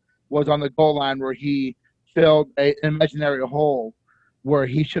wrong, was on the goal line where he filled an imaginary hole where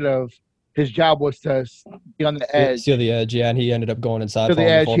he should have. His job was to be on the edge. Seal the edge, and he ended up going inside. To the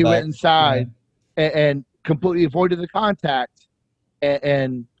edge, he went inside and completely avoided the contact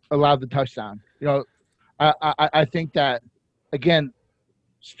and allowed the touchdown. You know, I think that, again,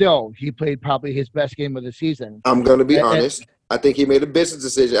 still, he played probably his best game of the season. I'm going to be honest. I think he made a business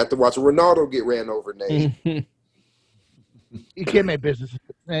decision after watching Ronaldo get ran over, Nate. You can't make business.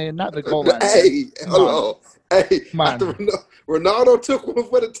 Not the goal line. Hey, hello. Hey, Ronaldo took one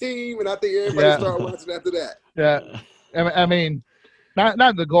for the team, and I think everybody started watching after that. Yeah. I mean, not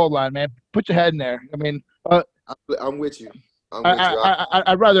the goal line, man. Put your head in there. I mean, I'm with you.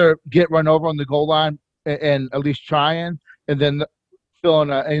 I'd rather get run over on the goal line and at least trying, and then fill in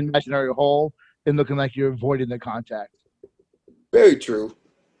an imaginary hole and looking like you're avoiding the contact. Very true.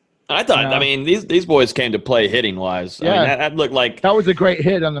 I thought, I mean, these boys came to play hitting wise. Yeah. I mean, that looked like that was a great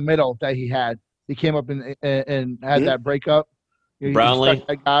hit on the middle that he had. He came up and had that breakup. Brownlee,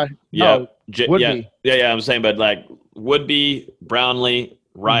 that guy. Yeah, Woodby. Yeah. I'm saying, but like Woodby, Brownlee,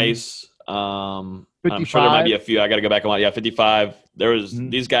 Rice. I'm sure there might be a few. I got to go back and watch. Yeah, 55. There was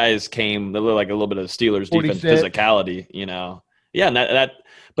these guys came. They look like a little bit of Steelers 46. defense physicality. You know, yeah, and that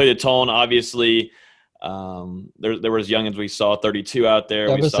played a tone. Obviously, there was youngins we saw 32 out there.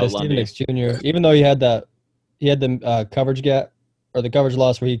 Yeah, we saw Stephen Nix Jr. Even though he had the coverage gap or the coverage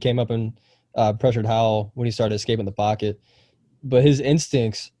loss where he came up and pressured Howell when he started escaping the pocket. But his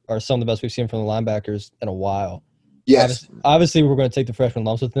instincts are some of the best we've seen from the linebackers in a while. Yes. Obviously, we're going to take the freshman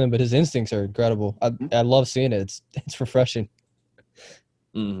lumps with him, but his instincts are incredible. I love seeing it. It's refreshing.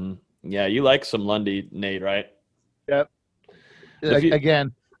 Mm-hmm. Yeah, you like some Lundy, Nate, right? Yep.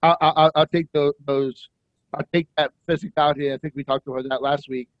 Again, I'll take those. I'll take that physicality. I think we talked about that last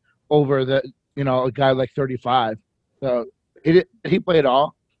week over a guy like 35. So he played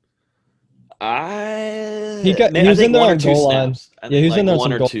all. He was in there on goal lines. Yeah, he was in there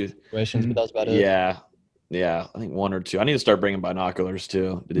one on or some two situations, but that's about it. Yeah. I think 1 or 2. I need to start bringing binoculars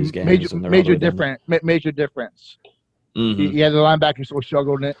too to these games. Major difference. Mm-hmm. Yeah, the linebackers still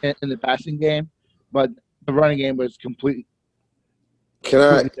struggled in the passing game, but the running game was complete. Can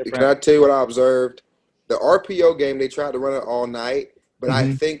I tell you what I observed? The RPO game, they tried to run it all night, but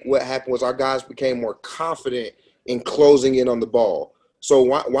I think what happened was our guys became more confident in closing in on the ball. So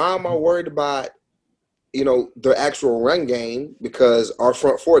why am I worried about, the actual run game? Because our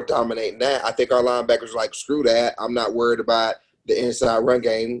front four dominating that. I think our linebackers are like, screw that. I'm not worried about the inside run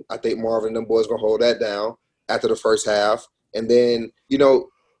game. I think Marvin and them boys going to hold that down after the first half. And then, the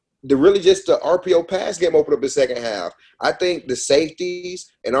RPO pass game opened up the second half. I think the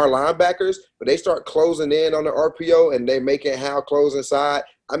safeties and our linebackers, when they start closing in on the RPO and they making Hal close inside,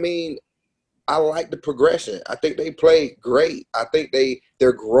 I mean, I like the progression. I think they play great. I think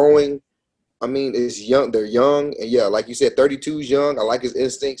they're growing. I mean, it's young. They're young, and yeah, like you said, 32 is young. I like his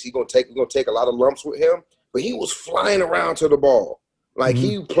instincts. We're gonna take a lot of lumps with him, but he was flying around to the ball. Like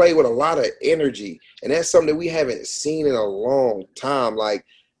he played with a lot of energy, and that's something that we haven't seen in a long time. Like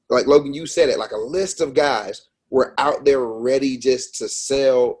Logan, you said it. Like a list of guys were out there ready just to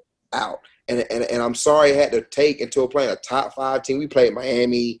sell out. And I'm sorry I had to take until playing a top 5 team. We played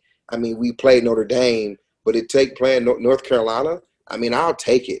Miami. I mean, we played Notre Dame, but playing North Carolina. I mean, I'll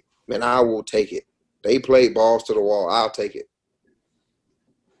take it. Man, I will take it. They played balls to the wall. I'll take it.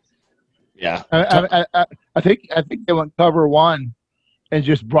 Yeah. I think they went cover 1 and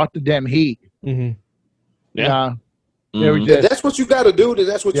just brought the damn heat. Mm-hmm. Yeah. They were just, that's what you got to do. Then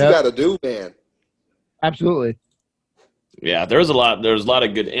that's what you got to do, man. Absolutely. Yeah, there's a lot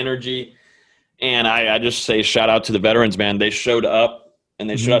of good energy, and I just say shout out to the veterans, man. They showed up and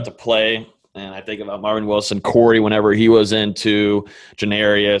they showed up to play. And I think about Marvin Wilson, Corey, whenever he was into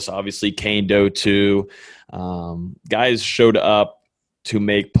Janarius, obviously Kane Doe too. Guys showed up to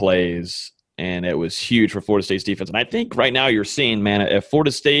make plays, and it was huge for Florida State's defense. And I think right now you're seeing, man, if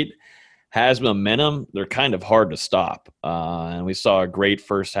Florida State has momentum, they're kind of hard to stop. And we saw a great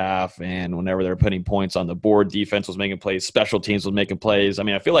first half, and whenever they're putting points on the board, defense was making plays, special teams was making plays. I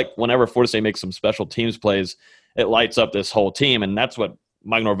mean, I feel like whenever Florida State makes some special teams plays, it lights up this whole team, and that's what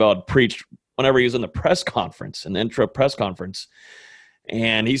Mike Norvell had preached whenever he was in the press conference, in the intro press conference.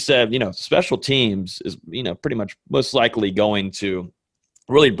 And he said, special teams is, pretty much most likely going to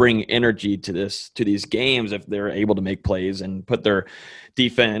really bring energy to these games if they're able to make plays and put their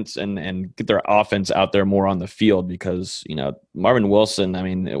defense and get their offense out there more on the field. Because, Marvin Wilson, I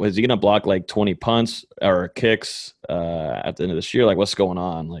mean, was he going to block like 20 punts or kicks at the end of this year? Like, what's going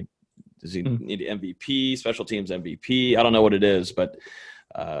on? Like, does he need MVP, special teams MVP? I don't know what it is, but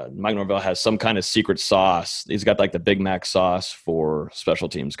Mike Norvell has some kind of secret sauce. He's got like the Big Mac sauce for special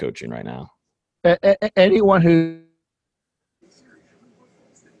teams coaching right now. Anyone who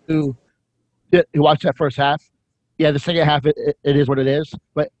watched that first half, the second half, it is what it is.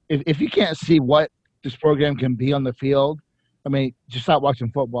 But if you can't see what this program can be on the field, I mean, just stop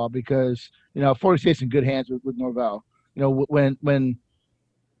watching football, because, Florida State's in good hands with Norvell. When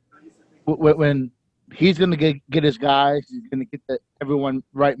he's going to get his guys, he's going to get everyone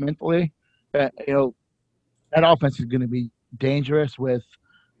right mentally, that offense is going to be dangerous with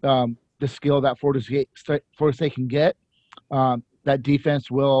the skill that Florida State can get. That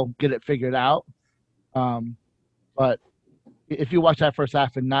defense will get it figured out. But if you watch that first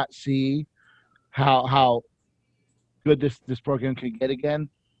half and not see how good this program can get again,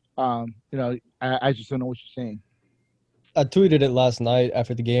 I just don't know what you're saying. I tweeted it last night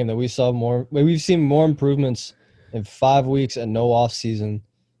after the game that we've seen more improvements in 5 weeks and no offseason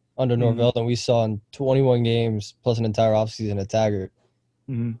under Norvell than we saw in 21 games plus an entire offseason at Taggart.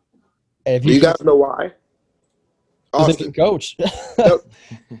 Mm-hmm. And do you guys know why? Austin, coach. but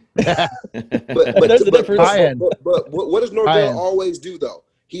what does Norvell always do, though?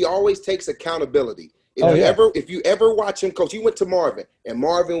 He always takes accountability. If you ever watch him coach, he went to Marvin, and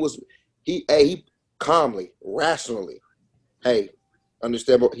Marvin was he calmly, rationally,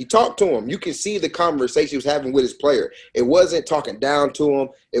 understand. He talked to him. You can see the conversation he was having with his player. It wasn't talking down to him.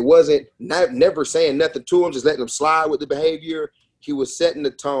 It wasn't never saying nothing to him, just letting him slide with the behavior. He was setting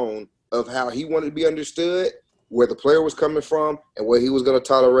the tone of how he wanted to be understood, where the player was coming from, and what he was going to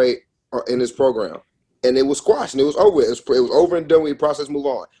tolerate in his program. And it was squashed, and it was over. It was over and done with. The process, move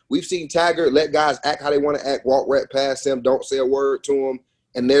on. We've seen Taggart let guys act how they want to act, walk right past him, don't say a word to him,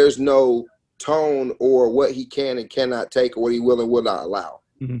 and there's no tone or what he can and cannot take or what he will and will not allow.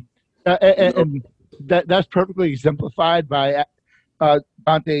 Mm-hmm. And that's perfectly exemplified by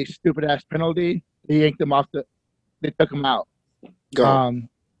Dante's stupid-ass penalty. He yanked him off they took him out. Gone.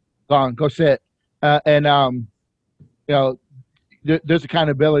 Go sit. There's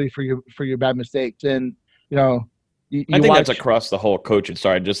accountability for your bad mistakes, and I think that's across the whole coaching.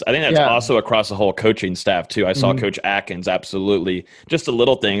 I think that's also across the whole coaching staff too. I saw Coach Atkins absolutely just the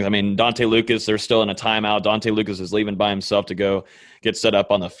little things. I mean, Dante Lucas, they're still in a timeout. Dante Lucas is leaving by himself to go get set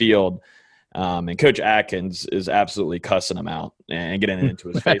up on the field, and Coach Atkins is absolutely cussing him out and getting into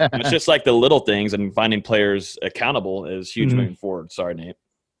his face. It's just like the little things, and finding players accountable is huge moving forward. Sorry, Nate.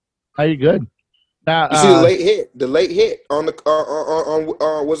 Are you good? Now, you see the late hit on the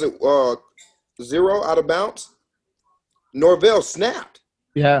on was it 0 out of bounds? Norvell snapped.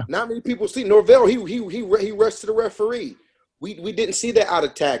 Yeah. Not many people see Norvell. He rushed to the referee. We didn't see that out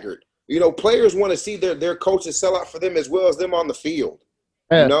of Taggart. You know, players want to see their coaches sell out for them as well as them on the field.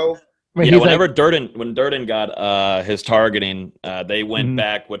 Yeah. You know. I mean, Yeah, whenever Durden got his targeting, they went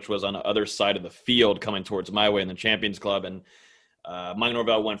back, which was on the other side of the field, coming towards my way in the Champions Club, and Mike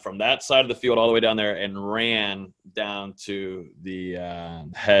Norvell went from that side of the field all the way down there and ran down to the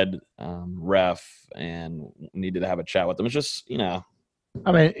head ref and needed to have a chat with him. It's just, you know.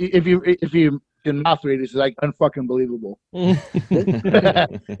 I mean, if you can mouth read, it's like unfucking believable. It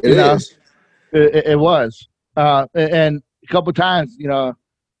is. It was, and a couple times,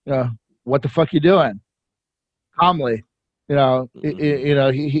 what the fuck you doing? Calmly,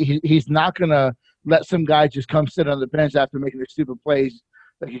 he's not gonna let some guy just come sit on the bench after making their stupid plays.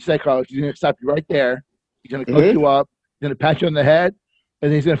 Like you said, Carlos, he's gonna stop you right there. He's gonna coach you up. He's gonna pat you on the head,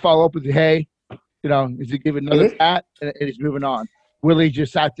 and then he's gonna follow up with the hey. He's gonna give it another pat, and he's moving on. Willie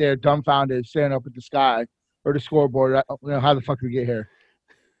just sat there dumbfounded, staring up at the sky or the scoreboard. How the fuck did we get here?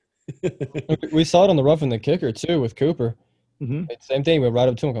 We saw it on the roughing the kicker too with Cooper. Mm-hmm. Same thing. We went right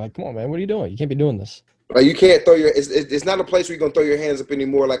up to him, like, "Come on, man, what are you doing? You can't be doing this." Like, you can't throw your. It's not a place where you're gonna throw your hands up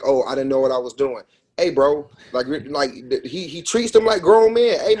anymore. Like, oh, I didn't know what I was doing. Hey, bro, like he treats them like grown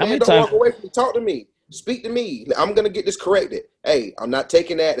men. Hey, man, don't walk away from me. Talk to me. Speak to me. I'm gonna get this corrected. Hey, I'm not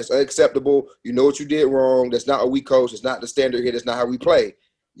taking that. It's unacceptable. You know what you did wrong. That's not what we coach. It's not the standard here. That's not how we play.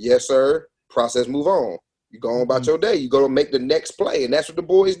 Yes, sir. Process. Move on. You go on about your day. You go to make the next play, and that's what the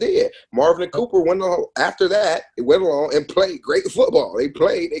boys did. Marvin and Cooper went along after that. It went along and played great football. They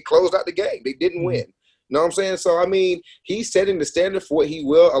played. They closed out the game. They didn't win. You know what I'm saying? So, I mean, he's setting the standard for what he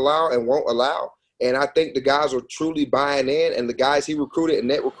will allow and won't allow. And I think the guys are truly buying in. And the guys he recruited in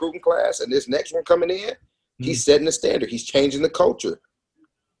that recruiting class and this next one coming in, he's setting the standard. He's changing the culture.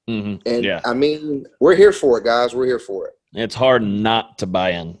 And, I mean, we're here for it, guys. We're here for it. It's hard not to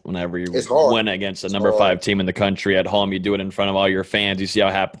buy in whenever you win against the number 5 team in the country at home. You do it in front of all your fans. You see how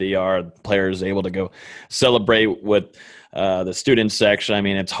happy they are. The players able to go celebrate with the student section. I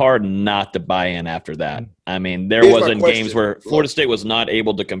mean, it's hard not to buy in after that. I mean, there wasn't games where Florida State was not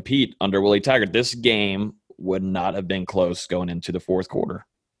able to compete under Willie Taggart. This game would not have been close going into the fourth quarter.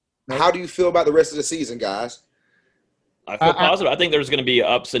 How do you feel about the rest of the season, guys? I feel positive. I think there's going to be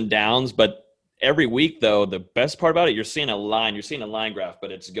ups and downs, but every week, though, the best part about it, you're seeing a line graph,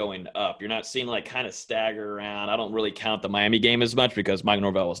 but it's going up. You're not seeing like kind of stagger around. I don't really count the Miami game as much because Mike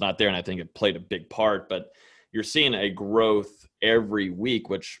Norvell was not there, and I think it played a big part. But you're seeing a growth every week,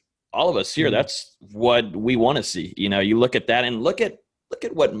 which all of us here, that's what we want to see. You look at that and look at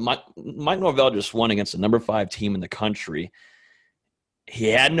what Mike Norvell just won against the number 5 team in the country. He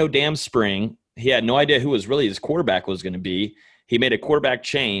had no damn spring. He had no idea who was really his quarterback was going to be. He made a quarterback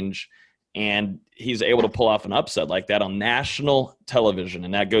change, and he's able to pull off an upset like that on national television.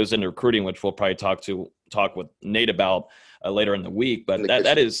 And that goes into recruiting, which we'll probably talk with Nate about later in the week. But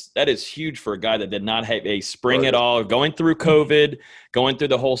that is huge for a guy that did not have a spring at all, going through COVID, going through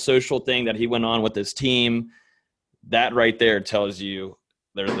the whole social thing that he went on with his team. That right there tells you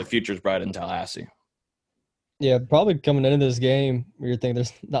the future's bright in Tallahassee. Yeah, probably coming into this game, we were thinking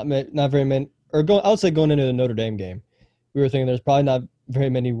there's not very many, or I would say going into the Notre Dame game, we were thinking there's probably not very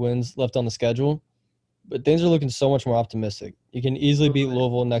many wins left on the schedule, but things are looking so much more optimistic. You can easily beat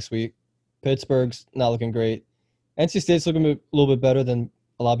Louisville next week. Pittsburgh's not looking great. NC State's looking a little bit better than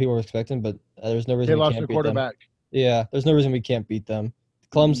a lot of people were expecting, but there's no reason we can't beat them. Yeah, there's no reason we can't beat them.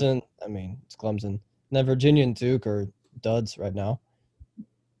 Clemson, it's Clemson. And then Virginia and Duke are duds right now.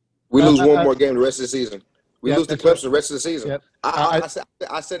 We lose one more game the rest of the season. We lose to Clemson the rest of the season. Yep.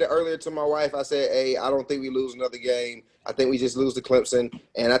 I said it earlier to my wife. I said, "Hey, I don't think we lose another game. I think we just lose to Clemson,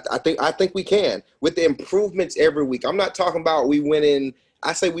 and I think we can with the improvements every week. I'm not talking about we winning.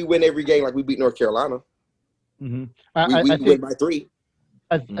 I say we win every game like we beat North Carolina. Mm-hmm. We win by 3.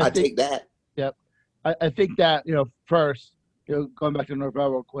 I take that. Yep. I think that first, going back to Norvell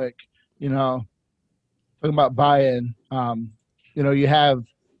real quick, talking about buy-in. You have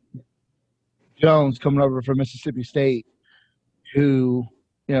Jones coming over from Mississippi State, who,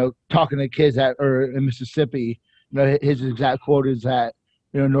 talking to kids that are in Mississippi, his exact quote is that,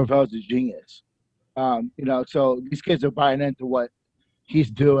 Norvell's a genius. So these kids are buying into what he's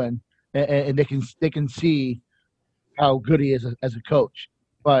doing, and they can see how good he is as a coach.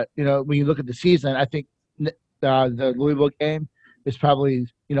 But, when you look at the season, I think the Louisville game is probably,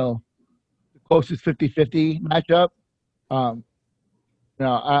 the closest 50-50 matchup.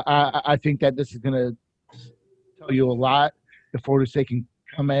 I think that this is going to tell you a lot if Florida State can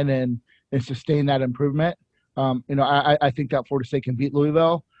come in and sustain that improvement. I think that Florida State can beat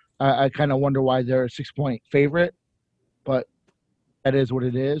Louisville. I kind of wonder why they're a 6-point favorite. but that is what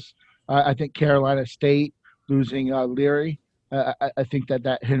it is. I think Carolina State losing Leary, I think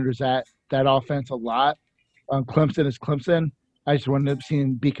that hinders that offense a lot. Clemson is Clemson. I just wanted to see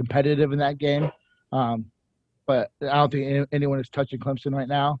him be competitive in that game. But I don't think anyone is touching Clemson right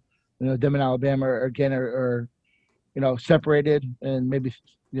now. Them and Alabama are separated, and maybe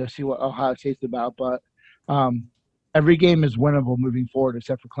see what Ohio State's about. But every game is winnable moving forward,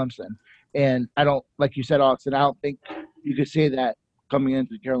 except for Clemson. And I don't, like you said, Austin, I don't think you could say that coming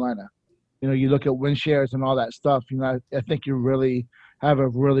into Carolina. You look at win shares and all that stuff. I think you really have a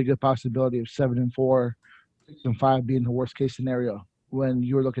really good possibility of 7-4, 6-5 being the worst case scenario. When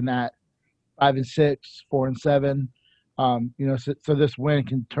you were looking at 5-6, 4-7, so this win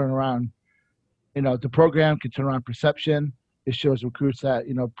can turn around. The program can turn around perception. It shows recruits that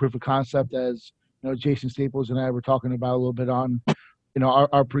proof of concept, as Jason Staples and I were talking about a little bit on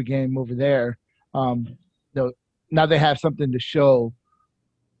our pregame over there. Now they have something to show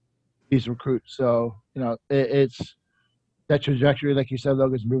these recruits. So it's that trajectory, like you said,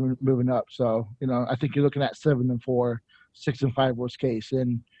 Logan's moving up. So I think you're looking at 7-4, 6-5 worst case,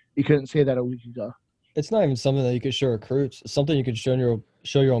 and you couldn't say that a week ago. It's not even something that you could show recruits. It's something you could show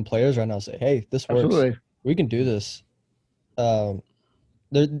your own players right now. Say, hey, this works. Absolutely. We can do this.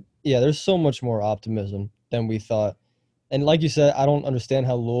 There's so much more optimism than we thought. And like you said, I don't understand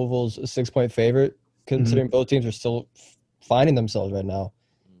how Louisville's a 6-point favorite, considering both teams are still finding themselves right now.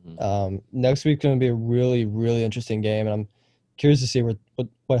 Next week's going to be a really, really interesting game, and I'm curious to see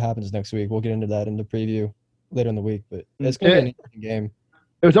what happens next week. We'll get into that in the preview later in the week, but it's going to be an interesting game.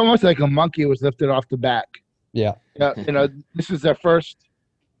 It was almost like a monkey was lifted off the back. Yeah. This is their first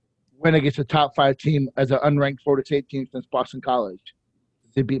win against a top 5 team as an unranked Florida State team since Boston College.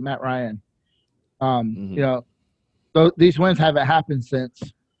 They beat Matt Ryan. So these wins haven't happened since,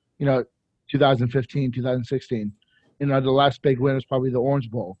 2015, 2016. The last big win was probably the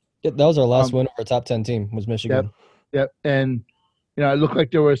Orange Bowl. Yeah, that was our last win over a top 10 team, was Michigan. Yep. And, it looked like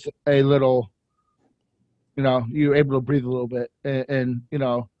there was a little, you were able to breathe a little bit. And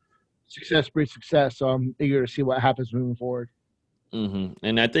success breeds success. So I'm eager to see what happens moving forward.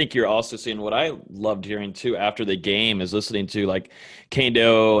 And I think you're also seeing what I loved hearing, too, after the game is listening to, like,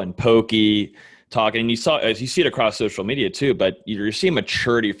 Kendo and Pokey talking. And you see it across social media, too, but you're seeing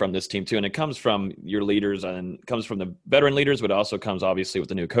maturity from this team, too. And it comes from your leaders and comes from the veteran leaders, but it also comes, obviously, with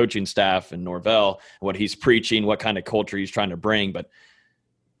the new coaching staff and Norvell, what he's preaching, what kind of culture he's trying to bring. But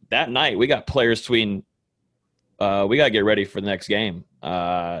that night, we got players tweeting, we got to get ready for the next game.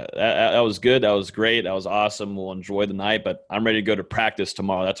 That was good. That was great. That was awesome. We'll enjoy the night, but I'm ready to go to practice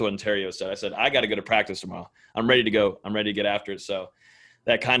tomorrow. That's what Ontario said. I said, I got to go to practice tomorrow. I'm ready to go. I'm ready to get after it. So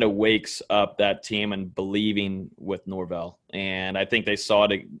that kind of wakes up that team and believing with Norvell. And I think they saw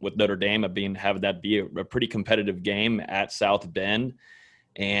it with Notre Dame of having that be a pretty competitive game at South Bend.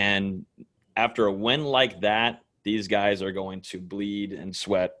 And after a win like that, these guys are going to bleed and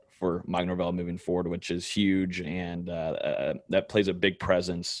sweat for Mike Norvell moving forward, which is huge, and that plays a big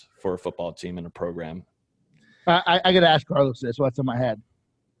presence for a football team and a program. I got to ask Carlos this. What's in my head?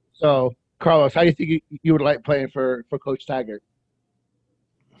 So, Carlos, how do you think you would like playing for Coach Taggart?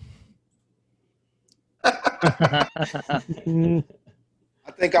 I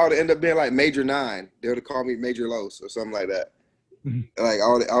think I would end up being like Major 9. They would have called me Major Los or something like that. Like I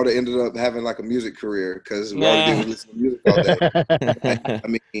would have ended up having like a music career because all I did was listen to music all day.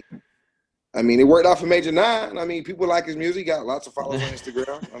 I mean, it worked out for Major 9. I mean, people like his music. He got lots of followers on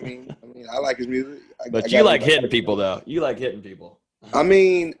Instagram. I mean, I like his music. But you like hitting people, though. You like hitting people. I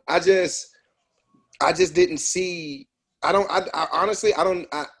mean, I just didn't see. I honestly,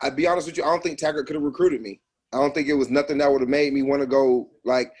 I'd be honest with you. I don't think Taggart could have recruited me. I don't think it was nothing that would have made me want to go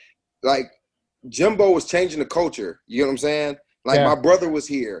like Jimbo was changing the culture. You know what I'm saying? Like my brother was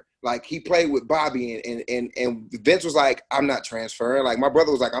here. Like he played with Bobby and Vince was like, I'm not transferring. Like my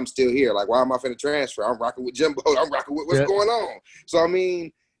brother was like, I'm still here. Like, why am I finna transfer? I'm rocking with Jimbo. I'm rocking with what's going on. So I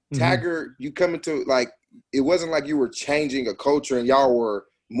mean, Taggart, you come into like, it wasn't like you were changing a culture and y'all were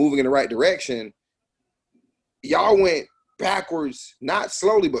moving in the right direction. Y'all went backwards, not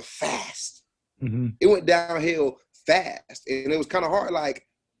slowly, but fast. It went downhill fast. And it was kind of hard. Like,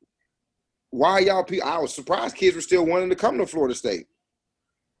 why y'all people? I was surprised kids were still wanting to come to Florida State.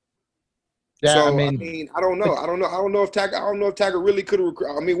 Yeah, so I mean, I don't know. I don't know if Taggart really could have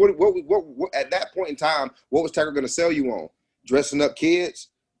recruited. I mean, what at that point in time, what was Taggart going to sell you on? Dressing up kids,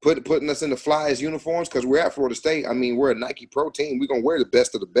 putting us in the flyest uniforms because we're at Florida State. I mean, we're a Nike Pro team. We're gonna wear the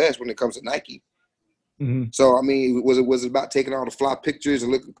best of the best when it comes to Nike. So I mean, was it about taking all the fly pictures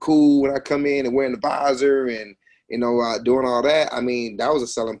and looking cool when I come in and wearing the visor and doing all that. I mean, that was a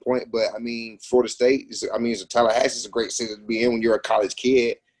selling point. But I mean, Florida State, it's Tallahassee is a great city to be in when you're a college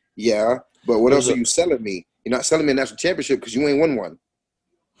kid. Yeah, but what else are you selling me? You're not selling me a national championship because you ain't won one.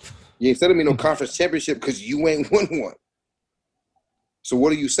 You ain't selling me no conference championship because you ain't won one. So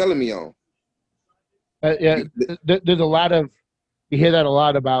what are you selling me on? There's a lot of you hear that a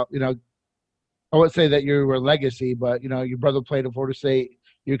lot about. I would say that you were legacy, but your brother played at Florida State.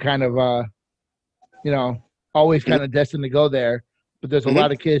 You're kind of always kind of destined to go there. But there's a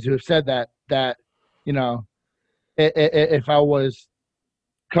lot of kids who have said that if I was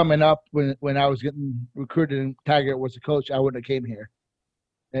coming up when I was getting recruited and Taggart was a coach, I wouldn't have came here.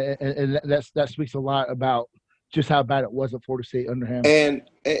 And that speaks a lot about just how bad it was at Florida State under him. And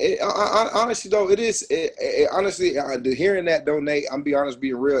honestly, though, it is honestly hearing that, though, Nate, I'm be honest,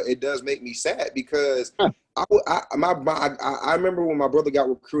 being real, it does make me sad because I remember when my brother got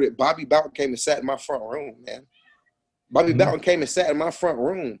recruited, Bobby Bowden came and sat in my front room, man. Bobby Bowden came and sat in my front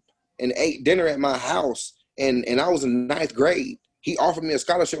room and ate dinner at my house, and I was in 9th grade. He offered me a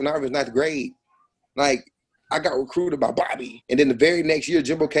scholarship when I was in 9th grade. Like, I got recruited by Bobby. And then the very next year,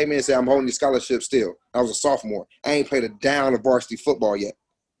 Jimbo came in and said, I'm holding the scholarship still. I was a sophomore. I ain't played a down of varsity football yet.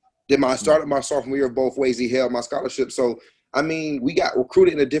 Then I started my sophomore year both ways. He held my scholarship. So, I mean, we got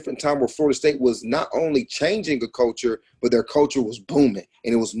recruited in a different time where Florida State was not only changing a culture, but their culture was booming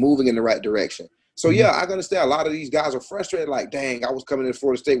and it was moving in the right direction. So, yeah, I understand a lot of these guys are frustrated like, dang, I was coming to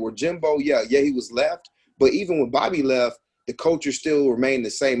Florida State where Jimbo, yeah, he was left. But even when Bobby left, the culture still remained the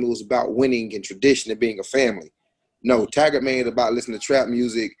same. It was about winning and tradition and being a family. No, Taggart made it about listening to trap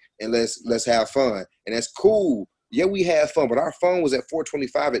music and let's have fun. And that's cool. Yeah, we had fun, but our fun was at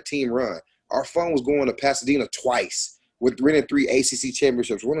 425 at Team Run. Our fun was going to Pasadena twice with winning 3 ACC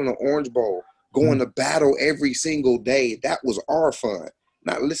championships, winning an Orange Bowl, going to battle every single day. That was our fun.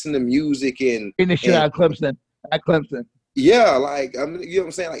 Not listening to music and finishing at Clemson. Yeah, like you know what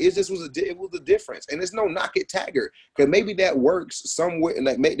I'm saying. Like it was a difference, and there's no knock at Taggart because maybe that works somewhere, and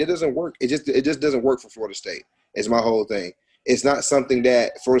like it doesn't work. It just doesn't work for Florida State. It's my whole thing. It's not something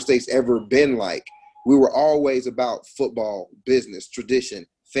that Florida State's ever been like. We were always about football, business, tradition,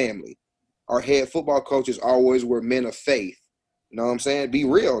 family. Our head football coaches always were men of faith. You know what I'm saying? Be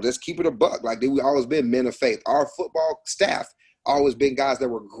real. Just keep it a buck. Like we always been men of faith. Our football staff always been guys that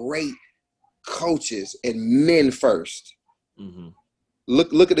were great coaches and men first. Mm-hmm.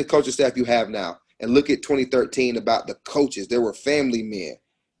 Look at the coaching staff you have now, and look at 2013 about the coaches. They were family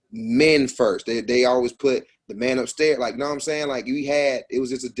men first. They always put the man upstairs. Like, know what I'm saying? Like it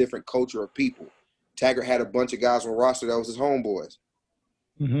was just a different culture of people. Taggart had a bunch of guys on roster that was his homeboys.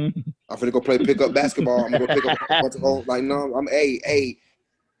 Mm-hmm. I'm finna go play pickup basketball. I'm gonna go pick up a bunch of home. Like, no, I'm Pee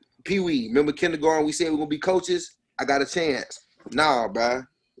Wee. Remember kindergarten? We said we're gonna be coaches. I got a chance. Nah, bruh.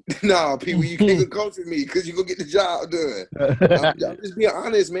 No, Pee Wee, you can't coach with me because you gonna get the job done. I'm just being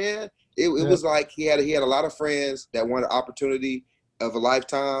honest, man. It was like he had a lot of friends that wanted an opportunity of a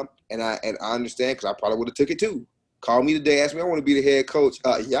lifetime, and I understand because I probably would have took it too. Call me today, ask me I want to be the head coach.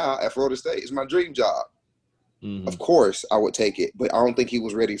 At Florida State, it's my dream job. Mm-hmm. Of course, I would take it, but I don't think he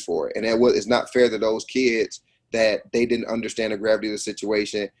was ready for it, and it's not fair to those kids that they didn't understand the gravity of the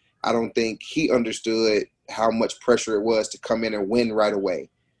situation. I don't think he understood how much pressure it was to come in and win right away.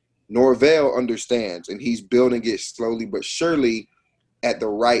 Norvell understands, and he's building it slowly but surely at the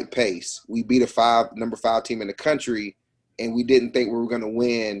right pace. We beat number 5 team in the country, and we didn't think we were going to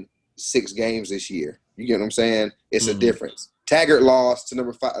win 6 games this year. You get what I'm saying? It's a difference. Taggart lost to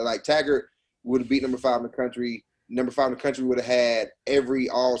number 5. Like, Taggart would have beat number 5 in the country. Number 5 in the country would have had every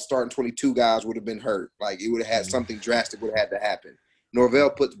all-starting 22 guys would have been hurt. Like, it would have had something drastic would have had to happen. Norvell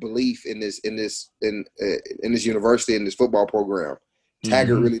puts belief in this university, in this football program.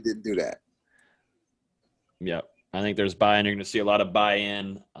 Taggart really didn't do that. Yeah, I think there's buy-in. You're going to see a lot of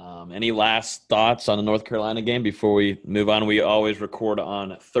buy-in. Any last thoughts on the North Carolina game before we move on? We always record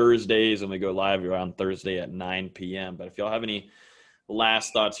on Thursdays, and we go live around Thursday at 9 p.m. But if y'all have any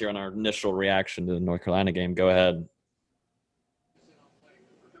last thoughts here on our initial reaction to the North Carolina game, go ahead.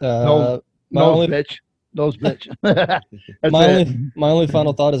 Those bitch. My only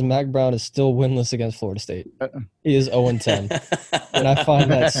final thought is Mac Brown is still winless against Florida State. He is 0-10, and I find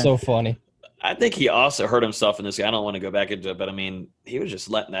that so funny. I think he also hurt himself in this game. I don't want to go back into it, but I mean, he was just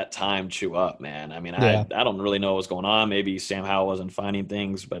letting that time chew up, man. I mean, I don't really know what's going on. Maybe Sam Howell wasn't finding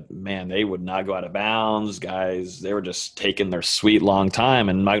things, but man, they would not go out of bounds. Guys, they were just taking their sweet long time,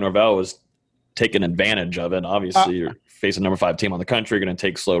 and Mike Norvell was taking advantage of it. Obviously, you're facing number 5 team on the country, going to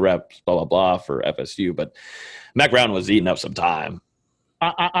take slow reps, blah, blah, blah for FSU. But Mac Brown was eating up some time.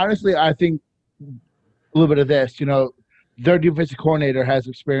 Honestly, I think a little bit of this, their defensive coordinator has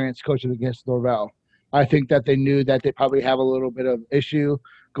experience coaching against Norvell. I think that they knew that they probably have a little bit of issue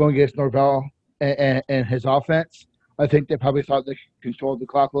going against Norvell and his offense. I think they probably thought they controlled the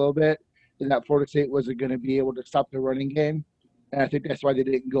clock a little bit, and that Florida State wasn't going to be able to stop the running game. And I think that's why they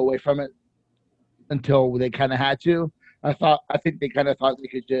didn't go away from it until they kind of had to. I think they kind of thought they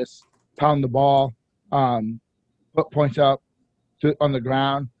could just pound the ball, put points up on the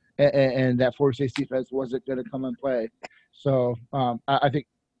ground, and that Florida State defense wasn't going to come and play. So I think,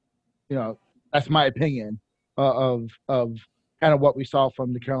 that's my opinion of kind of what we saw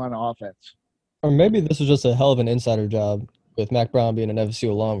from the Carolina offense. Or maybe this was just a hell of an insider job with Mac Brown being an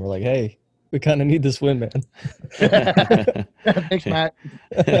FSU alum. We're like, hey, we kind of need this win, man. Thanks, Matt.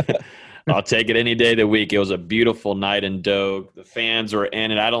 I'll take it any day of the week. It was a beautiful night in Doak. The fans were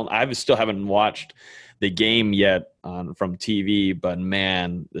in it. I still haven't watched the game yet from TV, but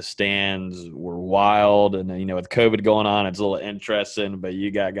man, the stands were wild. And with COVID going on, it's a little interesting. But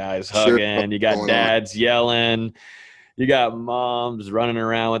you got guys hugging, you got dads yelling, you got moms running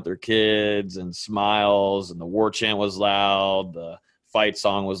around with their kids and smiles, and the war chant was loud. The fight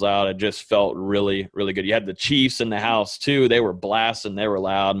song was loud. It just felt really, really good. You had the Chiefs in the house too. They were blasting. They were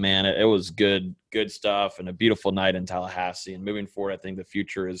loud, man. It was good stuff, and a beautiful night in Tallahassee. And moving forward, I think the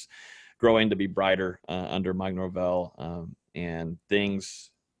future is growing to be brighter under Mike Norvell. And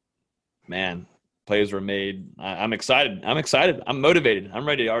things, man, plays were made. I'm excited. I'm motivated. I'm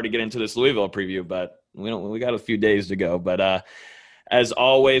ready to already get into this Louisville preview, but we got a few days to go. But as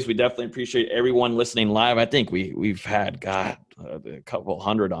always, we definitely appreciate everyone listening live. I think we've had, a couple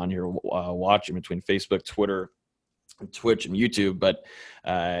hundred on here watching between Facebook, Twitter, Twitch, and YouTube. But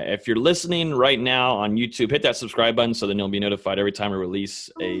if you're listening right now on YouTube, hit that subscribe button so then you'll be notified every time we release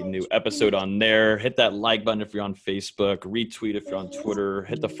a new episode on there. Hit that like button if you're on Facebook, retweet if you're on Twitter,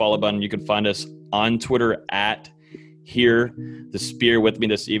 hit the follow button. You can find us on Twitter at Here the Spear. With me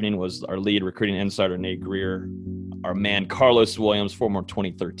this evening was our lead recruiting insider, Nate Greer, our man Carlos Williams, former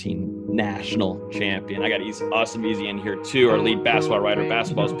 2013 national champion. I got Austin Easy in here too, our lead basketball writer.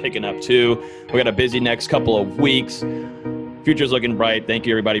 Basketball's picking up too. We got a busy next couple of weeks. Future's looking bright. Thank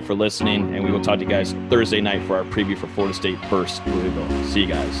you everybody for listening, and we will talk to you guys Thursday night for our preview for Florida State versus Louisville. See you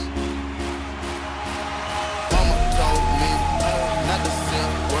guys.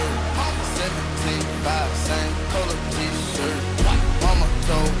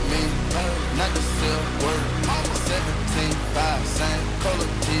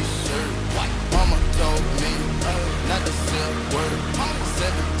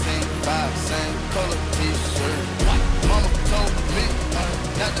 Same color t-shirt. Mama told me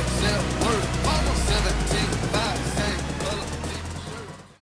not to sell